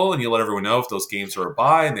table, and you let everyone know if those games are a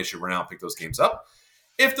buy and they should run out and pick those games up.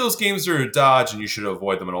 If those games are a dodge and you should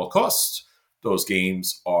avoid them at all costs, those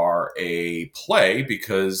games are a play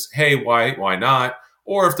because, hey, why not?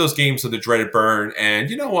 Or if those games are the dreaded burn, and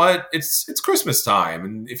you know what, it's Christmas time,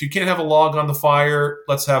 and if you can't have a log on the fire,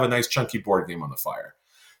 let's have a nice chunky board game on the fire.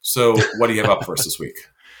 So, what do you have up for us this week?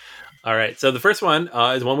 All right. So the first one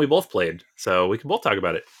is one we both played, so we can both talk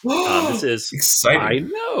about it. This is Exciting. I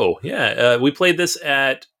know. Yeah. We played this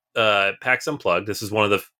at PAX Unplugged. This is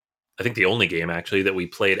one of I think the only game actually that we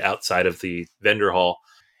played outside of the vendor hall.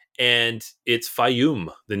 And it's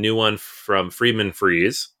Fayum, the new one from Friedman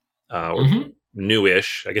Freeze, or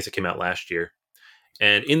newish. I guess it came out last year.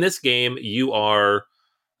 And in this game, you are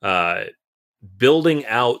building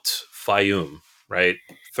out Fayum, right?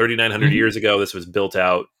 3,900 years ago, this was built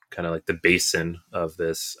out, kind of like the basin of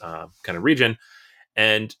this kind of region.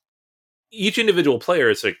 And each individual player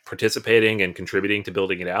is like participating and contributing to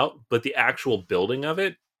building it out, but the actual building of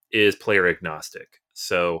it is player agnostic.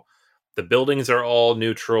 So the buildings are all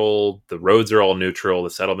neutral, the roads are all neutral, the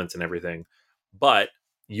settlements and everything, but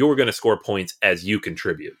you're going to score points as you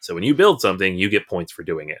contribute. So when you build something, you get points for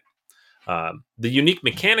doing it. The unique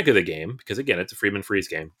mechanic of the game, because again, it's a Friedman Freeze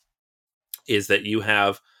game, is that you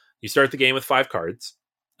start the game with 5 cards,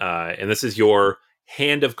 and this is your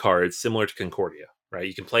hand of cards, similar to Concordia, right?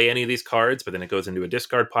 You can play any of these cards, but then it goes into a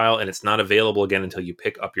discard pile, and it's not available again until you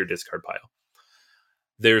pick up your discard pile.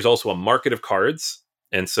 There's also a market of cards,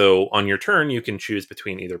 and so on your turn, you can choose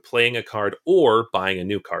between either playing a card or buying a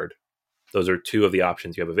new card. Those are 2 of the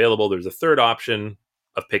options you have available. There's a third option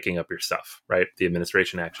of picking up your stuff, right? The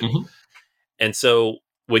administration action. Mm-hmm. And so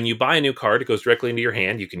when you buy a new card, it goes directly into your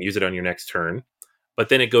hand. You can use it on your next turn, but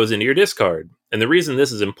then it goes into your discard. And the reason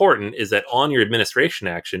this is important is that on your administration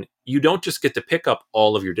action, you don't just get to pick up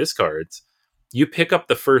all of your discards. You pick up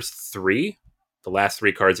the first 3, the last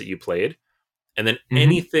 3 cards that you played, and then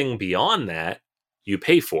anything beyond that you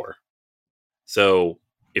pay for. So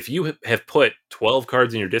if you have put 12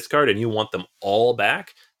 cards in your discard and you want them all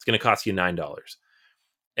back, it's going to cost you $9.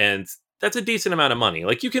 And that's a decent amount of money.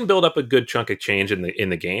 Like, you can build up a good chunk of change in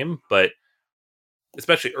the game, but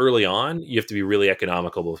especially early on, you have to be really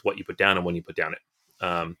economical with what you put down and when you put down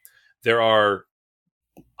it. There are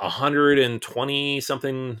 120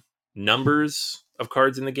 something numbers of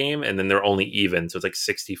cards in the game, and then they're only even, so it's like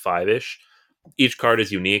 65 ish. Each card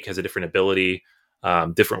is unique, has a different ability,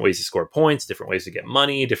 different ways to score points, different ways to get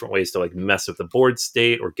money, different ways to like mess with the board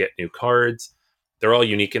state or get new cards. They're all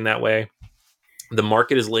unique in that way. The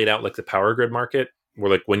market is laid out like the power grid market,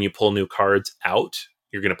 where like when you pull new cards out,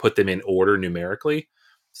 you're going to put them in order numerically.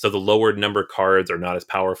 So the lower number cards are not as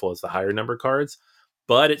powerful as the higher number cards,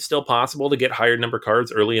 but it's still possible to get higher number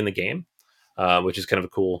cards early in the game, which is kind of a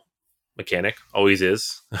cool mechanic. Always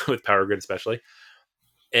is with power grid, especially.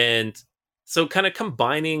 And so kind of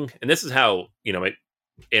combining, and this is how,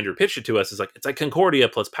 Andrew pitched it to us, is like, it's like Concordia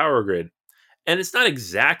plus power grid. And it's not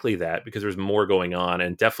exactly that, because there's more going on,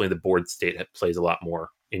 and definitely the board state plays a lot more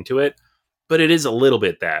into it, but it is a little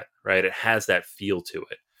bit that, right? It has that feel to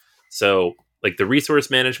it. So like the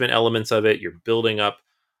resource management elements of it, you're building up,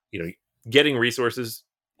 getting resources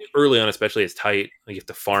early on, especially, is tight. Like, you have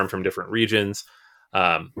to farm from different regions.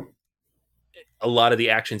 A lot of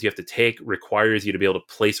the actions you have to take requires you to be able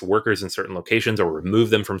to place workers in certain locations or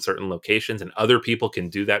remove them from certain locations, and other people can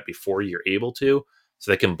do that before you're able to, so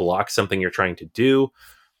they can block something you're trying to do.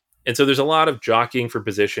 And so there's a lot of jockeying for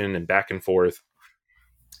position and back and forth,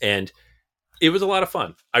 and it was a lot of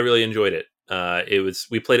fun. I really enjoyed it.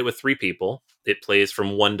 We played it with 3 people. It plays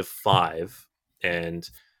from 1 to 5, and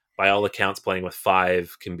by all accounts, playing with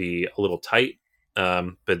 5 can be a little tight,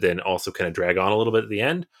 but then also kind of drag on a little bit at the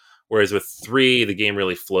end. Whereas with 3, the game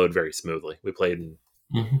really flowed very smoothly. We played in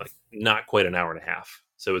like not quite an hour and a half,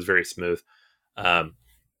 so it was very smooth.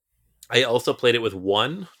 I also played it with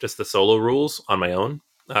 1, just the solo rules on my own,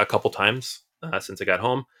 a couple times since I got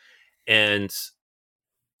home, and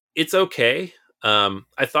it's okay.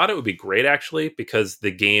 I thought it would be great, actually, because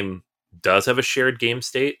the game does have a shared game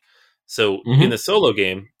state. So in the solo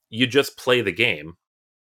game, you just play the game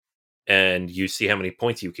and you see how many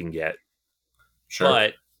points you can get. Sure.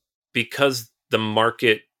 But because the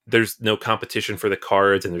market, there's no competition for the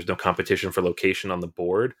cards and there's no competition for location on the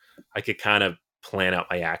board, I could kind of plan out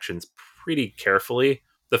my actions pretty carefully.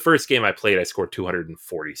 The first game I played, I scored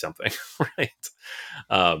 240 something, right?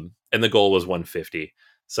 And the goal was 150.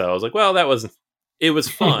 So I was like, well, it was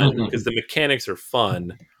fun because the mechanics are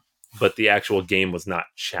fun, but the actual game was not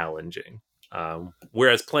challenging.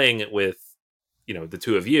 Whereas playing it with, the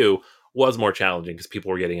 2 of you was more challenging because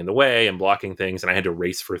people were getting in the way and blocking things, and I had to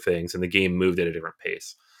race for things, and the game moved at a different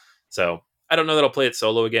pace. So I don't know that I'll play it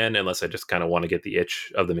solo again unless I just kind of want to get the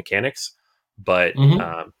itch of the mechanics. But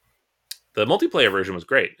the multiplayer version was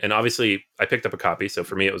great, and obviously I picked up a copy, so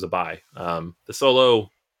for me it was a buy. The solo,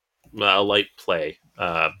 light play.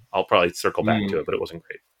 I'll probably circle back to it, but it wasn't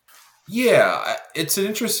great. Yeah, it's an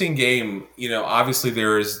interesting game. Obviously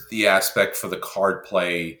there is the aspect for the card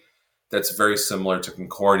play that's very similar to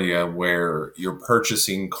Concordia, where you're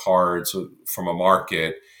purchasing cards from a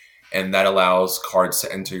market, and that allows cards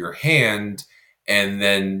to enter your hand and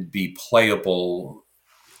then be playable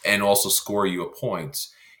and also score you a point.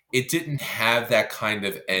 It didn't have that kind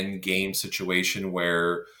of end game situation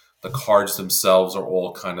where the cards themselves are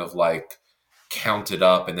all kind of like counted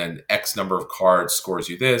up, and then X number of cards scores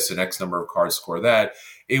you this and X number of cards score that.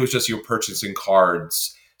 It was just you're purchasing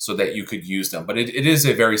cards so that you could use them. But it is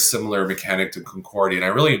a very similar mechanic to Concordia, and I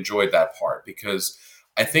really enjoyed that part, because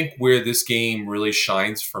I think where this game really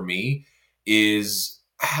shines for me is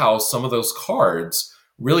how some of those cards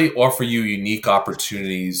really offer you unique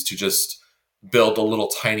opportunities to just build a little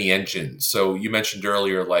tiny engine. So you mentioned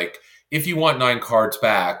earlier, like, if you want 9 cards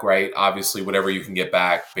back, right? Obviously, whatever you can get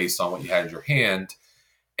back based on what you had in your hand,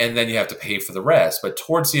 and then you have to pay for the rest. But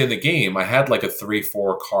towards the end of the game, I had like a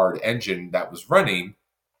 3-4 card engine that was running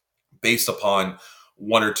based upon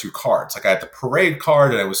 1 or 2 cards. Like, I had the parade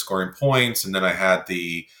card and I was scoring points, and then I had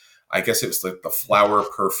I guess it was the flower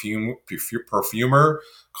perfumer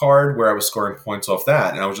card where I was scoring points off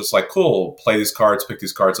that. And I was just like, cool, play these cards, pick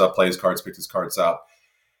these cards up, play these cards, pick these cards up.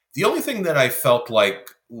 The only thing that I felt like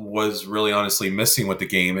was really honestly missing with the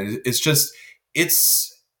game, and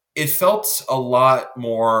it felt a lot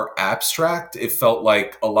more abstract. It felt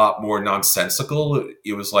like a lot more nonsensical.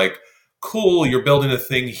 It was like, cool, you're building a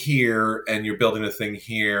thing here and you're building a thing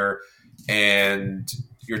here, and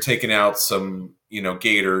you're taking out some,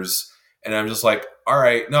 gators. And I'm just like, all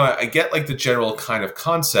right, no, I get like the general kind of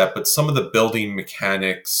concept, but some of the building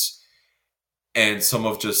mechanics and some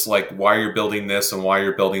of just like why you're building this and why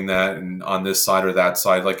you're building that and on this side or that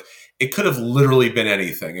side. Like it could have literally been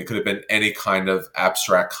anything. It could have been any kind of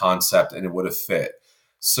abstract concept and it would have fit. Right.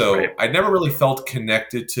 So I never really felt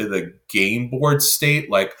connected to the game board state.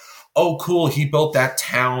 Like, oh, cool, he built that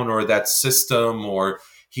town or that system or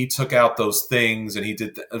he took out those things and he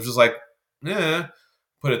did. It was just like, yeah,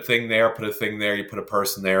 put a thing there, put a thing there, you put a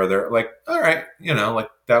person there. They're like, all right, like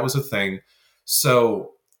that was a thing.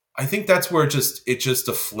 So I think that's where it just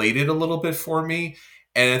deflated a little bit for me.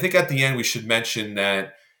 And I think at the end we should mention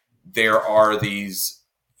that there are these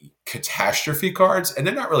catastrophe cards, and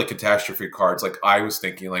they're not really catastrophe cards. Like I was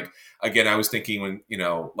thinking, like again, I was thinking when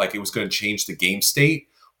like it was going to change the game state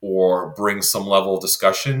or bring some level of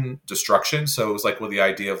destruction. So it was like with the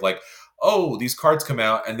idea of like, oh, these cards come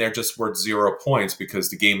out and they're just worth 0 points because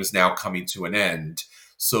the game is now coming to an end.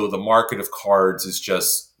 So the market of cards is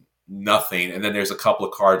just nothing. And then there's a couple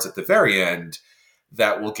of cards at the very end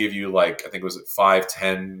that will give you like, I think it was 5,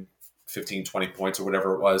 10, 15, 20 points or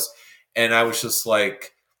whatever it was. And I was just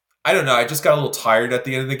like, I don't know. I just got a little tired at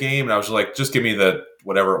the end of the game. And I was like, just give me the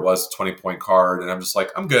whatever it was, 20-point card. And I'm just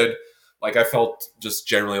like, I'm good. Like I felt just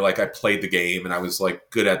generally like I played the game and I was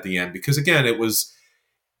like good at the end because again, if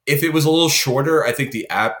it was a little shorter, I think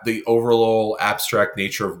the overall abstract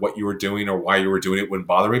nature of what you were doing or why you were doing it wouldn't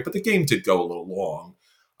bother me. But the game did go a little long.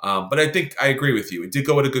 But I think I agree with you. It did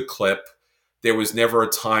go at a good clip. There was never a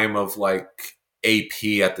time of like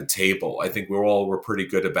AP at the table. I think we all were pretty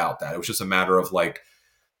good about that. It was just a matter of like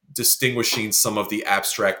distinguishing some of the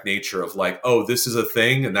abstract nature of like, oh, this is a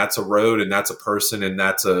thing and that's a road and that's a person and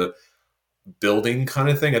that's a building kind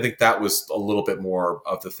of thing. I think that was a little bit more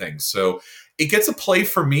of the thing. So it gets a play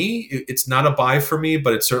for me. It's not a buy for me,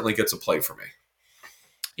 but it certainly gets a play for me.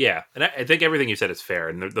 Yeah, and I think everything you said is fair,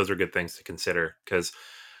 and those are good things to consider because,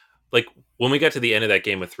 like, when we got to the end of that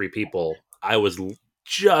game with 3 people, I was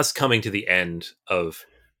just coming to the end of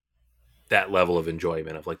that level of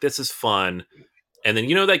enjoyment of like this is fun, and then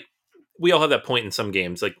like we all have that point in some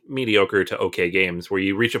games, like mediocre to okay games, where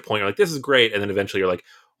you reach a point you're like this is great, and then eventually you're like,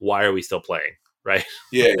 why are we still playing, right?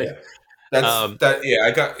 Yeah, yeah. That's um, that. Yeah,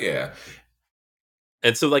 I got. Yeah,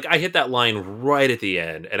 and so like I hit that line right at the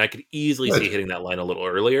end, and I could easily see good. hitting that line a little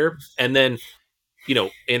earlier, and then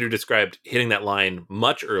Andrew described hitting that line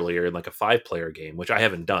much earlier in like a 5-player game, which I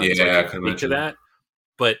haven't done, so I Yeah, I can't can speak to imagine. that.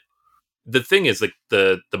 But the thing is, like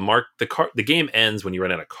the game ends when you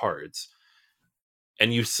run out of cards,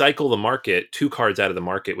 and you cycle the market 2 cards out of the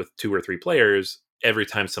market with 2 or 3 players every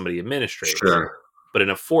time somebody administrates. Sure. But in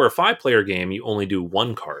a 4 or 5-player game, you only do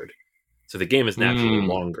 1 card, so the game is naturally Mm,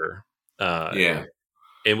 longer. Uh, yeah.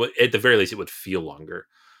 and at the very least, it would feel longer.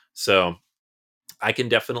 So I can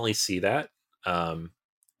definitely see that. Um,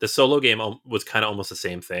 the solo game was kind of almost the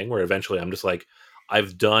same thing, where eventually I'm just like,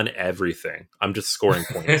 I've done everything. I'm just scoring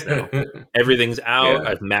points now. Everything's out. Yeah.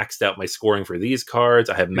 I've maxed out my scoring for these cards.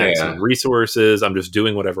 I have maximum Yeah. resources. I'm just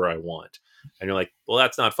doing whatever I want. And you're like, well,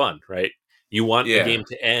 that's not fun, right? You want the Yeah. game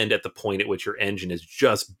to end at the point at which your engine is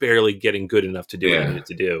just barely getting good enough to do what you need Yeah. it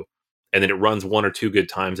to do. And then it runs 1 or 2 good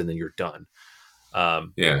times and then you're done.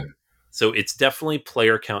 Um, Yeah. so it's definitely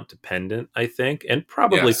player count dependent, I think, and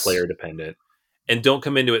probably Yes. player dependent. And don't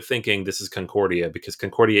come into it thinking this is Concordia because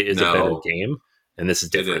Concordia is a better No, game and this is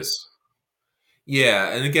it different. is. Yeah,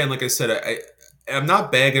 and again, like I said, I'm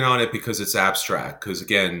not bagging on it because it's abstract. Because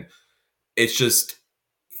again, it's just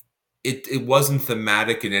it wasn't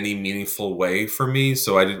thematic in any meaningful way for me,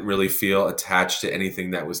 so I didn't really feel attached to anything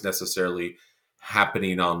that was necessarily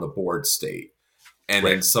happening on the board state. And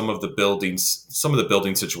then Right. some of the building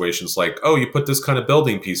situations, like, oh, you put this kind of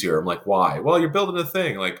building piece here. I'm like, why? Well, you're building a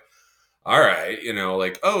thing. Like, all right,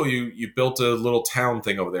 like, oh, you built a little town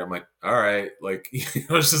thing over there. I'm like, all right, like,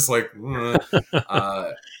 it's just like,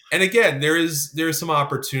 uh, and again, there is some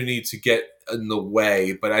opportunity to get in the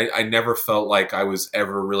way, but I never felt like I was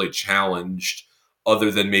ever really challenged,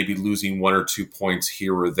 other than maybe losing 1 or 2 points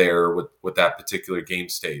here or there with that particular game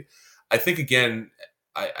state. I think again,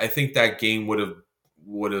 I think that game would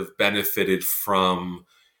have benefited from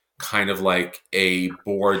kind of like a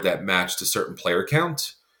board that matched a certain player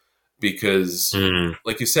count because, Mm,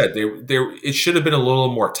 like you said, there it should have been a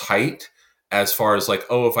little more tight as far as like,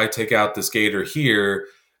 oh, if I take out this gator here,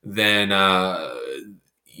 then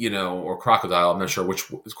or crocodile. I'm not sure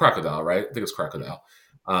which is crocodile, right? I think it's crocodile.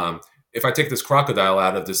 Um, if I take this crocodile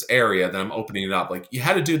out of this area, then I'm opening it up. Like you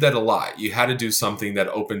had to do that a lot. You had to do something that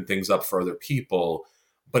opened things up for other people,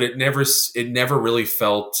 but it never really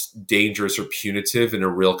felt dangerous or punitive in a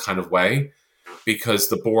real kind of way because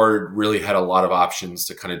the board really had a lot of options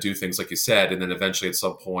to kind of do things like you said, and then eventually at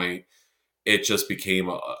some point it just became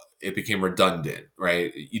redundant,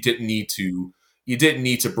 right? You didn't need to. you didn't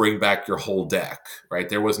need to bring back your whole deck, right?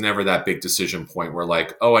 There was never that big decision point where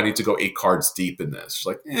like, oh, I need to go 8 cards deep in this.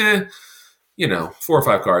 Like, 4 or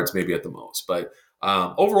 5 cards maybe at the most. But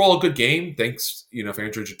overall, a good game. Thanks, for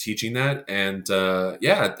Andrew for teaching that. And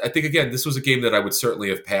I think again, this was a game that I would certainly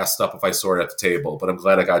have passed up if I saw it at the table. But I'm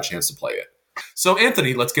glad I got a chance to play it. So,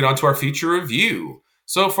 Anthony, let's get on to our feature review.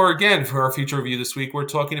 So, for our feature review this week, we're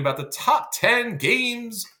talking about the top 10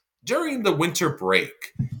 games during the winter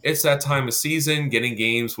break. It's that time of season, getting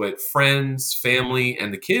games with friends, family,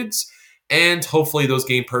 and the kids, and hopefully those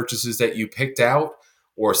game purchases that you picked out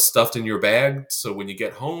or stuffed in your bag, so when you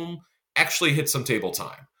get home, actually hit some table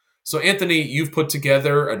time. So, Anthony, you've put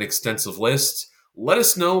together an extensive list. Let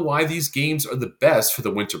us know why these games are the best for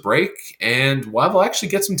the winter break and why they'll actually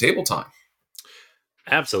get some table time.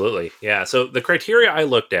 Absolutely. Yeah. So the criteria I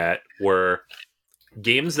looked at were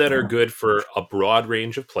games that are good for a broad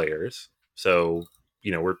range of players. So,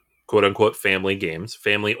 we're quote unquote family games,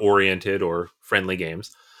 family oriented or friendly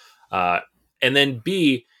games. And then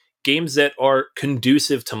B, games that are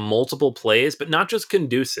conducive to multiple plays, but not just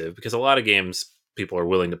conducive, because a lot of games people are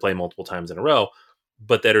willing to play multiple times in a row,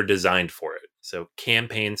 but that are designed for it. So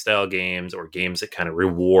campaign style games or games that kind of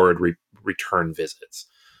reward return visits.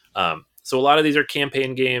 So a lot of these are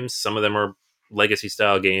campaign games. Some of them are legacy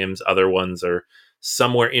style games. Other ones are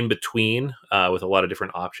somewhere in between with a lot of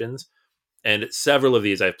different options. And several of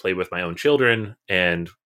these I've played with my own children, and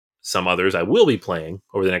some others I will be playing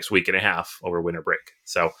over the next week and a half over winter break.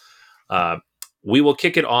 So we will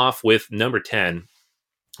kick it off with number 10,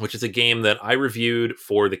 which is a game that I reviewed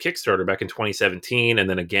for the Kickstarter back in 2017 and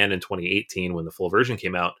then again in 2018 when the full version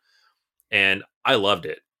came out. And I loved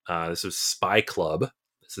it. This was Spy Club.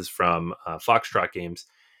 This is from Foxtrot Games.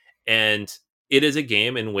 And it is a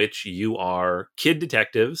game in which you are kid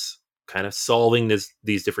detectives kind of solving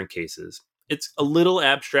these different cases. It's a little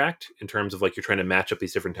abstract in terms of like you're trying to match up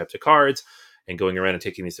these different types of cards and going around and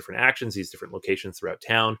taking these different actions, these different locations throughout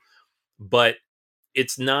town. But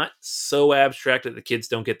it's not so abstract that the kids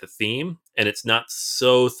don't get the theme, and it's not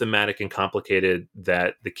so thematic and complicated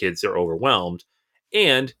that the kids are overwhelmed.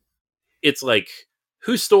 And it's like,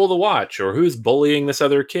 who stole the watch, or who's bullying this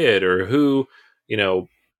other kid, or who,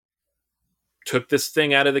 took this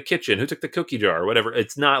thing out of the kitchen, who took the cookie jar, or whatever.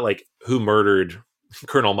 It's not like who murdered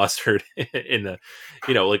Colonel Mustard in the,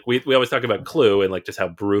 like we always talk about Clue and like just how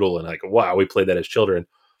brutal and like, wow, we played that as children.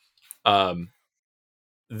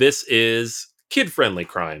 This is kid-friendly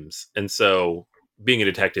crimes, and so being a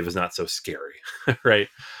detective is not so scary, right?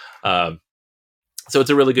 So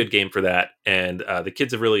it's a really good game for that, and the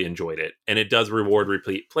kids have really enjoyed it. And it does reward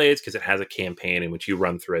repeat plays because it has a campaign in which you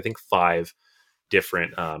run through, I think, 5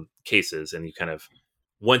 different cases, and you kind of,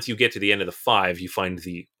 once you get to the end of the 5, you find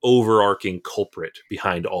the overarching culprit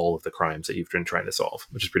behind all of the crimes that you've been trying to solve,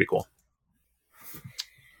 which is pretty cool.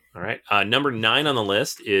 All right. Number 9 on the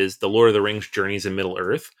list is The Lord of the Rings Journeys in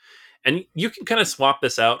Middle-earth. And you can kind of swap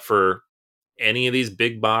this out for any of these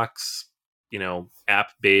big box,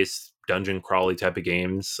 app-based dungeon crawly type of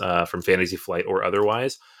games from Fantasy Flight or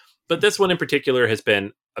otherwise. But this one in particular has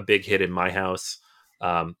been a big hit in my house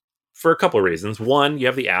for a couple of reasons. One, you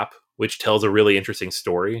have the app, which tells a really interesting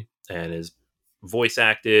story and is voice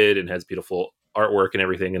acted and has beautiful artwork and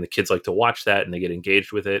everything. And the kids like to watch that and they get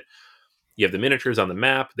engaged with it. You have the miniatures on the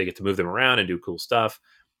map. They get to move them around and do cool stuff.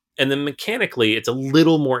 And then mechanically, it's a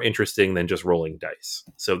little more interesting than just rolling dice.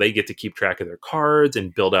 So they get to keep track of their cards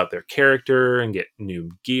and build out their character and get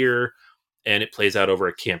new gear. And it plays out over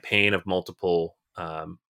a campaign of multiple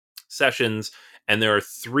sessions. And there are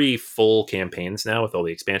 3 full campaigns now with all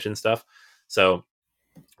the expansion stuff. So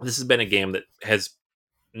this has been a game that has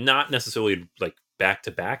not necessarily like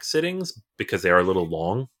back-to-back sittings because they are a little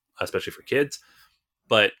long, especially for kids.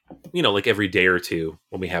 But, like every day or two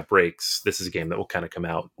when we have breaks, this is a game that will kind of come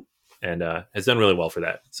out and has done really well for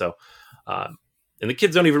that. So, and the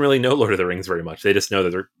kids don't even really know Lord of the Rings very much. They just know that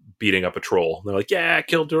they're beating up a troll. They're like, yeah,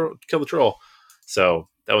 kill the troll. So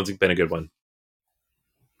that one's been a good one.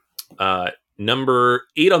 Number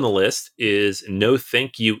 8 on the list is No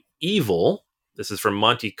Thank You Evil. This is from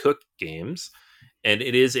Monty Cook Games. And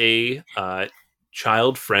it is a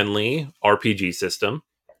child-friendly RPG system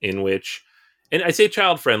in which... And I say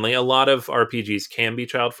child-friendly. A lot of RPGs can be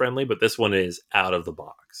child-friendly, but this one is out of the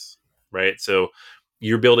box, right? So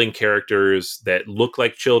you're building characters that look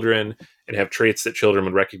like children and have traits that children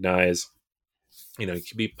would recognize. It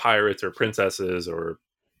could be pirates or princesses or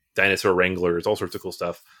dinosaur wranglers, all sorts of cool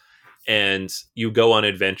stuff. And you go on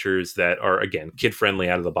adventures that are, again, kid-friendly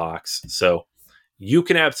out of the box. So you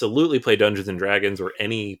can absolutely play Dungeons & Dragons or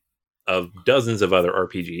any of dozens of other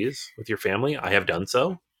RPGs with your family. I have done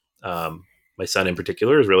so. My son in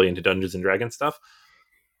particular is really into Dungeons and Dragons stuff,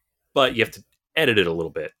 but you have to edit it a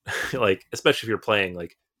little bit. Like, especially if you're playing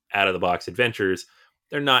like out of the box adventures,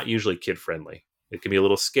 they're not usually kid friendly. It can be a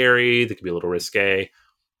little scary, they can be a little risque.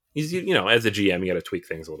 As a GM, you got to tweak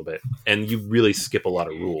things a little bit, and you really skip a lot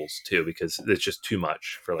of rules too, because it's just too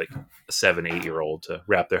much for like a 7-8 year old to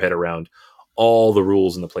wrap their head around all the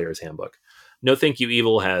rules in the player's handbook. No Thank You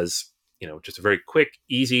Evil has, just a very quick,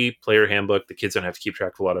 easy player handbook. The kids don't have to keep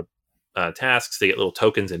track of a lot of tasks. They get little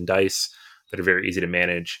tokens and dice that are very easy to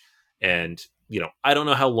manage. And, I don't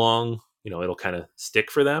know how long, it'll kind of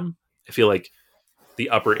stick for them. I feel like the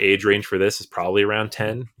upper age range for this is probably around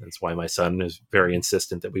 10. That's why my son is very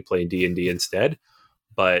insistent that we play D&D instead.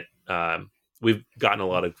 But we've gotten a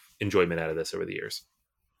lot of enjoyment out of this over the years.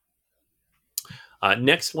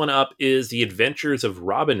 Next one up is The Adventures of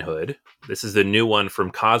Robin Hood. This is the new one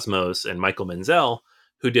from Cosmos and Michael Menzel,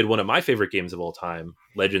 who did one of my favorite games of all time,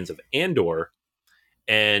 Legends of Andor.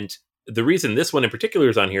 And the reason this one in particular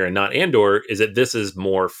is on here and not Andor is that this is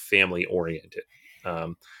more family oriented.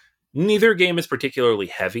 Neither game is particularly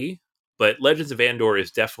heavy, but Legends of Andor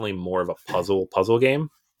is definitely more of a puzzle game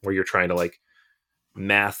where you're trying to like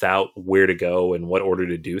math out where to go and what order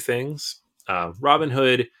to do things. Robin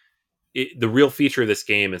Hood, the real feature of this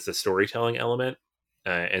game is the storytelling element.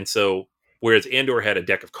 And so whereas Andor had a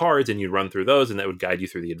deck of cards and you'd run through those and that would guide you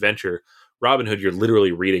through the adventure, Robin Hood, you're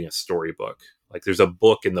literally reading a storybook. Like there's a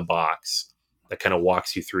book in the box that kind of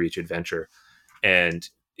walks you through each adventure. And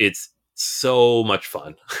it's so much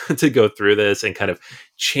fun to go through this and kind of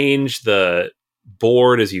change the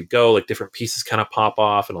board as you go. Like different pieces kind of pop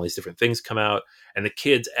off and all these different things come out. And the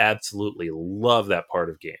kids absolutely love that part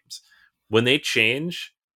of games. When they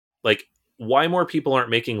change, like why more people aren't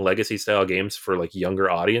making legacy style games for like younger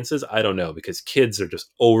audiences, I don't know, because kids are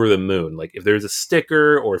just over the moon. Like if there's a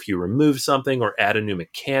sticker or if you remove something or add a new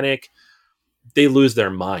mechanic, they lose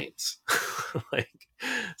their minds.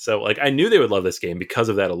 So I knew they would love this game because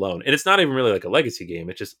of that alone. And it's not even really like a legacy game.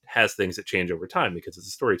 It just has things that change over time because it's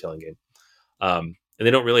a storytelling game. And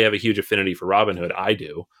they don't really have a huge affinity for Robin Hood. I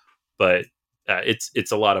do, but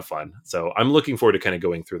it's a lot of fun. So I'm looking forward to kind of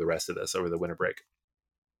going through the rest of this over the winter break.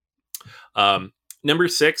 Number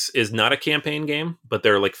 6 is not a campaign game, but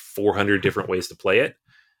there are like 400 different ways to play it.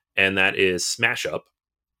 And that is Smash Up.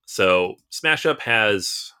 So Smash Up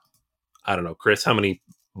has, I don't know, Chris, how many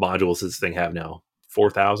modules does this thing have now?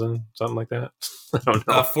 4,000, something like that. I don't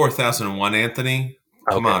know. 4,001, Anthony.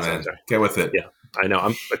 Come on, man. Get with it. Yeah, I know.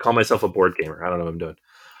 I call myself a board gamer. I don't know what I'm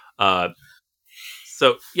doing.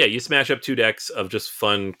 So yeah, you smash up 2 decks of just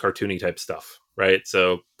fun, cartoony type stuff, right?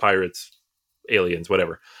 So pirates, aliens,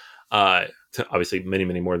 whatever. Obviously, many,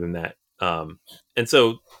 many more than that. And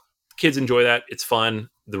so kids enjoy that. It's fun.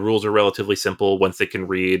 The rules are relatively simple once they can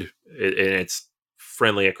read, and it's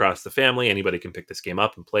friendly across the family. Anybody can pick this game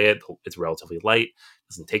up and play it. It's relatively light. It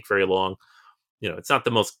doesn't take very long. It's not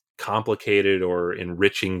the most complicated or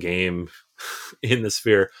enriching game in the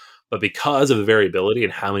sphere, but because of the variability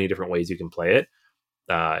and how many different ways you can play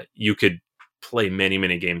it, you could play many,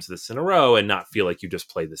 many games of this in a row and not feel like you just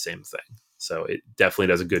played the same thing. So it definitely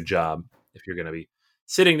does a good job if you're going to be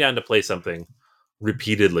sitting down to play something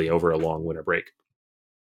repeatedly over a long winter break.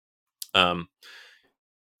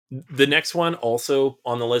 The next one also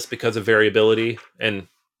on the list because of variability, and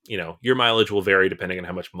your mileage will vary depending on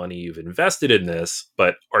how much money you've invested in this,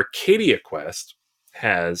 but Arcadia Quest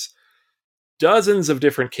has dozens of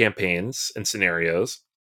different campaigns and scenarios.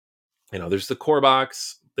 There's the core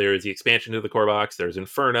box, there's the expansion to the core box, there's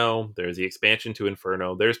Inferno, there's the expansion to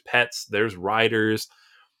Inferno, there's pets, there's riders,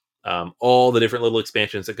 all the different little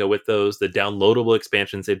expansions that go with those, the downloadable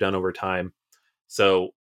expansions they've done over time. So,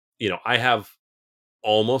 I have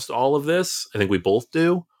almost all of this. I think we both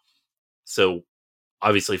do. So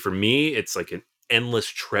obviously for me, it's like an endless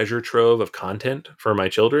treasure trove of content for my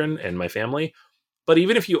children and my family. But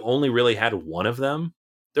even if you only really had one of them,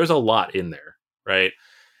 there's a lot in there, right?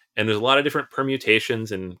 And there's a lot of different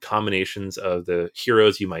permutations and combinations of the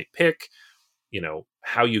heroes you might pick.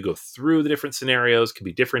 How you go through the different scenarios can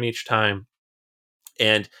be different each time.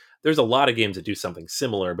 And there's a lot of games that do something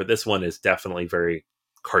similar, but this one is definitely very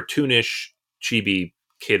cartoonish, chibi,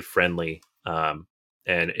 kid friendly, and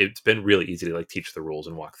it's been really easy to teach the rules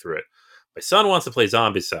and walk through it. My son wants to play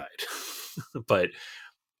Zombicide, but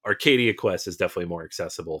Arcadia Quest is definitely more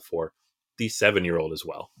accessible for the 7-year-old as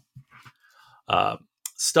well.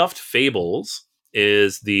 Stuffed Fables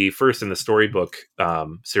is the first in the storybook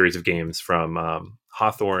series of games from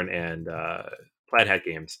Hawthorne and Plaid Hat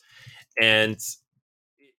Games, and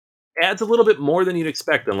adds a little bit more than you'd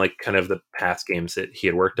expect on kind of the past games that he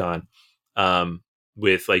had worked on,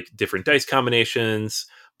 with different dice combinations.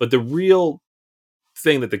 But the real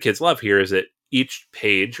thing that the kids love here is that each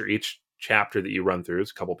page or each chapter that you run through,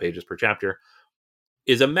 is a couple pages per chapter,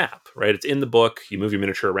 is a map, right? It's in the book. You move your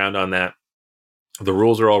miniature around on that. The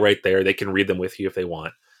rules are all right there. They can read them with you if they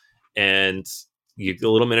want. And you get the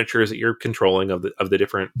little miniatures that you're controlling of the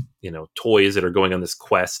different, toys that are going on this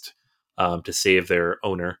quest to save their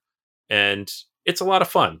owner. And it's a lot of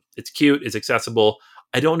fun. It's cute. It's accessible.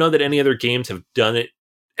 I don't know that any other games have done it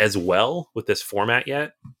as well with this format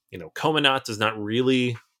yet. Comanauts is not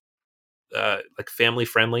really like family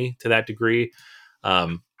friendly to that degree.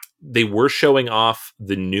 They were showing off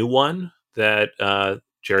the new one that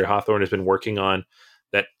Jerry Hawthorne has been working on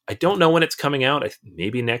that I don't know when it's coming out.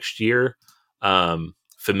 Maybe next year.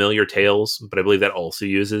 Familiar Tales, but I believe that also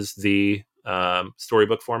uses the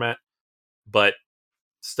storybook format. But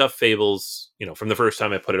Stuffed Fables, from the first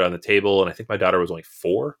time I put it on the table, and I think my daughter was only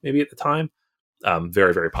 4 maybe at the time,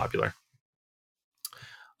 very, very popular.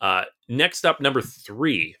 Next up, number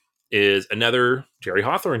 3 is another Jerry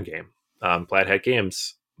Hawthorne game, Plaid Hat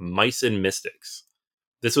Games, Mice and Mystics.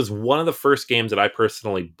 This was one of the first games that I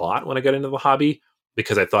personally bought when I got into the hobby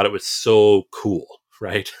because I thought it was so cool,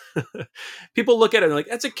 right? People look at it and like,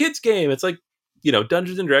 that's a kid's game. It's like,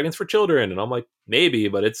 Dungeons and Dragons for children. And I'm like, maybe,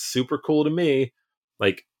 but it's super cool to me.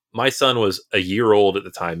 Like, my son was a year old at the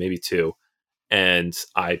time, maybe 2. And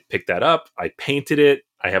I picked that up. I painted it.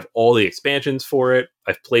 I have all the expansions for it.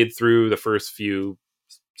 I've played through the first few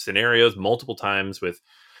scenarios multiple times with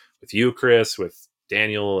you, Chris, with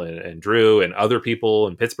Daniel and Drew and other people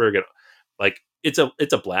in Pittsburgh. And like, it's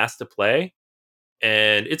a blast to play.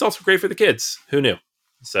 And it's also great for the kids. Who knew?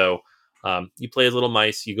 So you play as little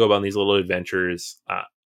mice. You go on these little adventures.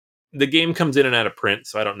 The game comes in and out of print,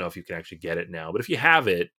 so I don't know if you can actually get it now. But if you have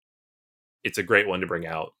it, it's a great one to bring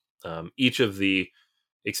out. Each of the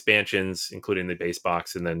expansions, including the base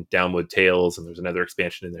box and then Downwood Tales, and there's another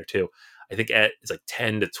expansion in there too. I think it's like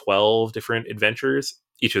 10 to 12 different adventures,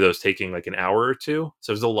 each of those taking like an hour or 2.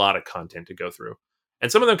 So there's a lot of content to go through.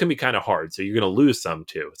 And some of them can be kind of hard, so you're going to lose some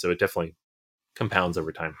too. So it definitely compounds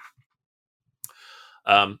over time.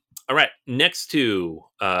 All right, next to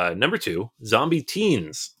number 2, Zombie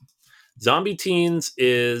Teens. Zombie Teens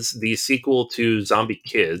is the sequel to Zombie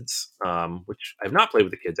Kids, which I've not played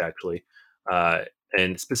with the kids actually.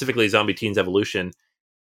 And specifically Zombie Teens Evolution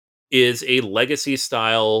is a legacy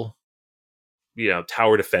style,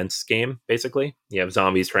 tower defense game. Basically, you have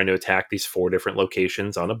zombies trying to attack these 4 different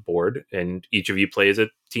locations on a board, and each of you plays a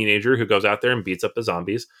teenager who goes out there and beats up the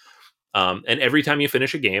zombies. And every time you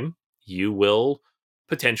finish a game, you will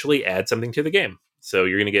potentially add something to the game. So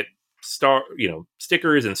you're going to get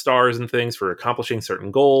stickers and stars and things for accomplishing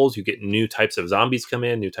certain goals. You get new types of zombies come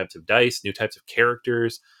in, new types of dice, new types of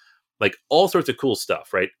characters, like all sorts of cool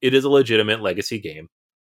stuff, right? It is a legitimate legacy game.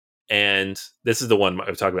 And this is the one I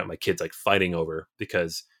was talking about my kids like fighting over,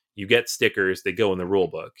 because you get stickers, they go in the rule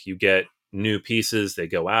book. You get new pieces, they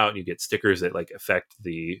go out, and you get stickers that like affect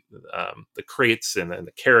the crates and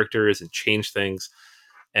the characters and change things.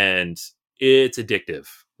 And it's addictive,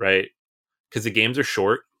 right? Because the games are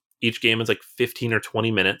short. Each game is like 15 or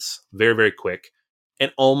 20 minutes, very, very quick.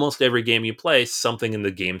 And almost every game you play, something in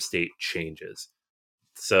the game state changes.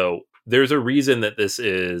 So there's a reason that this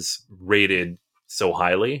is rated so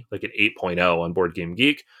highly, like an 8.0 on Board Game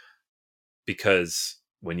Geek, because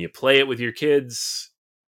when you play it with your kids,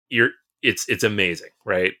 it's amazing,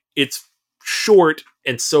 right? It's short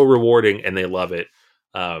and so rewarding, and they love it.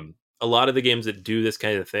 A lot of the games that do this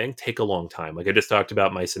kind of thing take a long time. Like I just talked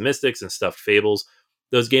about Mice and Mystics and Stuffed Fables.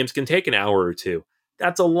 Those games can take an hour or 2.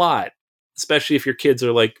 That's a lot, especially if your kids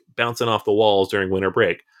are like bouncing off the walls during winter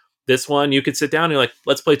break. This one, you could sit down and you're like,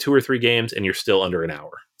 let's play 2 or 3 games, and you're still under an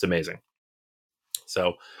hour. It's amazing.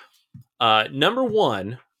 So number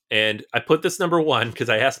 1, and I put this number 1 because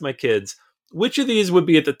I asked my kids, which of these would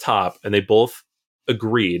be at the top? And they both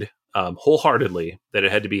agreed wholeheartedly that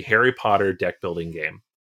it had to be Harry Potter deck building game.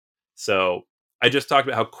 So I just talked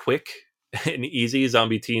about how quick and easy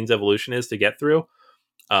Zombie Teens Evolution is to get through.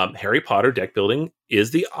 Harry Potter deck building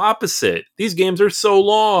is the opposite. These games are so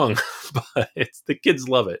long, but the kids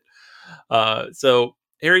love it. So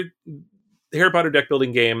Harry Potter deck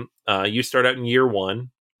building game, you start out in year 1.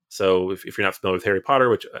 So if you're not familiar with Harry Potter,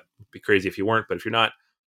 which would be crazy if you weren't, but if you're not,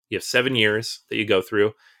 you have 7 years that you go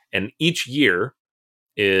through, and each year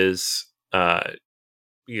is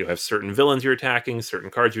you have certain villains you're attacking, certain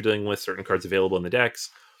cards you're dealing with, certain cards available in the decks.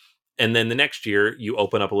 And then the next year, you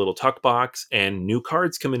open up a little tuck box, and new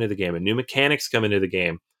cards come into the game, and new mechanics come into the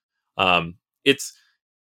game. It's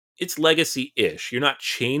legacy-ish. You're not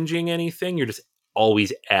changing anything. You're just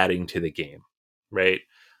always adding to the game, right?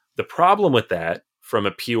 The problem with that from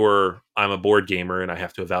a pure I'm a board gamer and I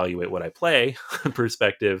have to evaluate what I play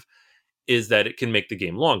perspective is that it can make the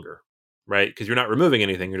game longer, right? Because you're not removing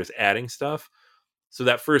anything, you're just adding stuff. So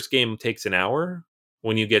that first game takes an hour.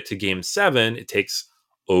 When you get to game 7, it takes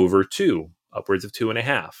over 2, upwards of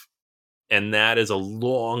 2.5. And that is a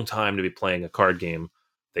long time to be playing a card game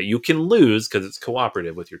that you can lose because it's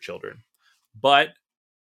cooperative with your children. But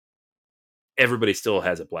everybody still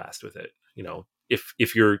has a blast with it. You know,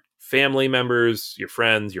 if your family members, your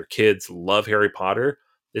friends, your kids love Harry Potter,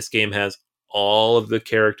 this game has all of the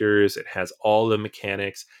characters, it has all the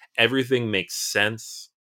mechanics, everything makes sense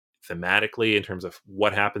thematically in terms of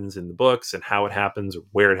what happens in the books and how it happens or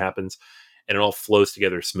where it happens, and it all flows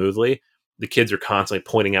together smoothly. The kids are constantly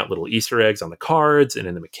pointing out little Easter eggs on the cards and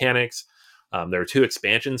in the mechanics. There are 2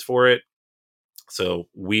 expansions for it. So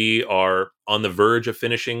we are on the verge of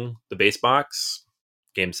finishing the base box,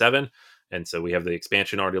 game 7. And so we have the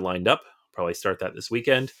expansion already lined up. Probably start that this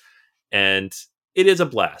weekend. And it is a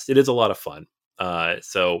blast. It is a lot of fun.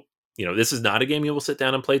 So, you know, this is not a game you will sit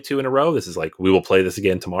down and play 2 in a row. This is like, we will play this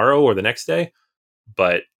again tomorrow or the next day.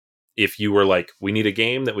 But if you were like, we need a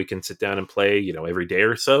game that we can sit down and play, you know, every day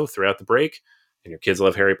or so throughout the break, and your kids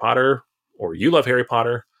love Harry Potter or you love Harry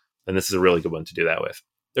Potter, then this is a really good one to do that with.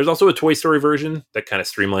 There's also a Toy Story version that kind of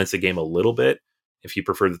streamlines the game a little bit if you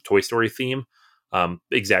prefer the Toy Story theme.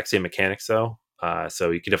 Exact same mechanics, though.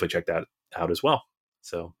 So you can definitely check that out as well.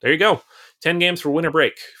 So there you go. 10 games for winter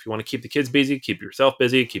break. If you want to keep the kids busy, keep yourself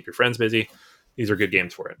busy, keep your friends busy, these are good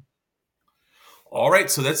games for it. All right,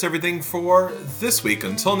 so that's everything for this week.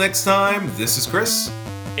 Until next time, this is Chris.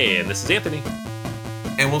 And this is Anthony.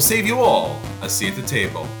 And we'll save you all a seat at the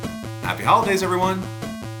table. Happy holidays, everyone.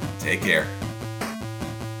 Take care.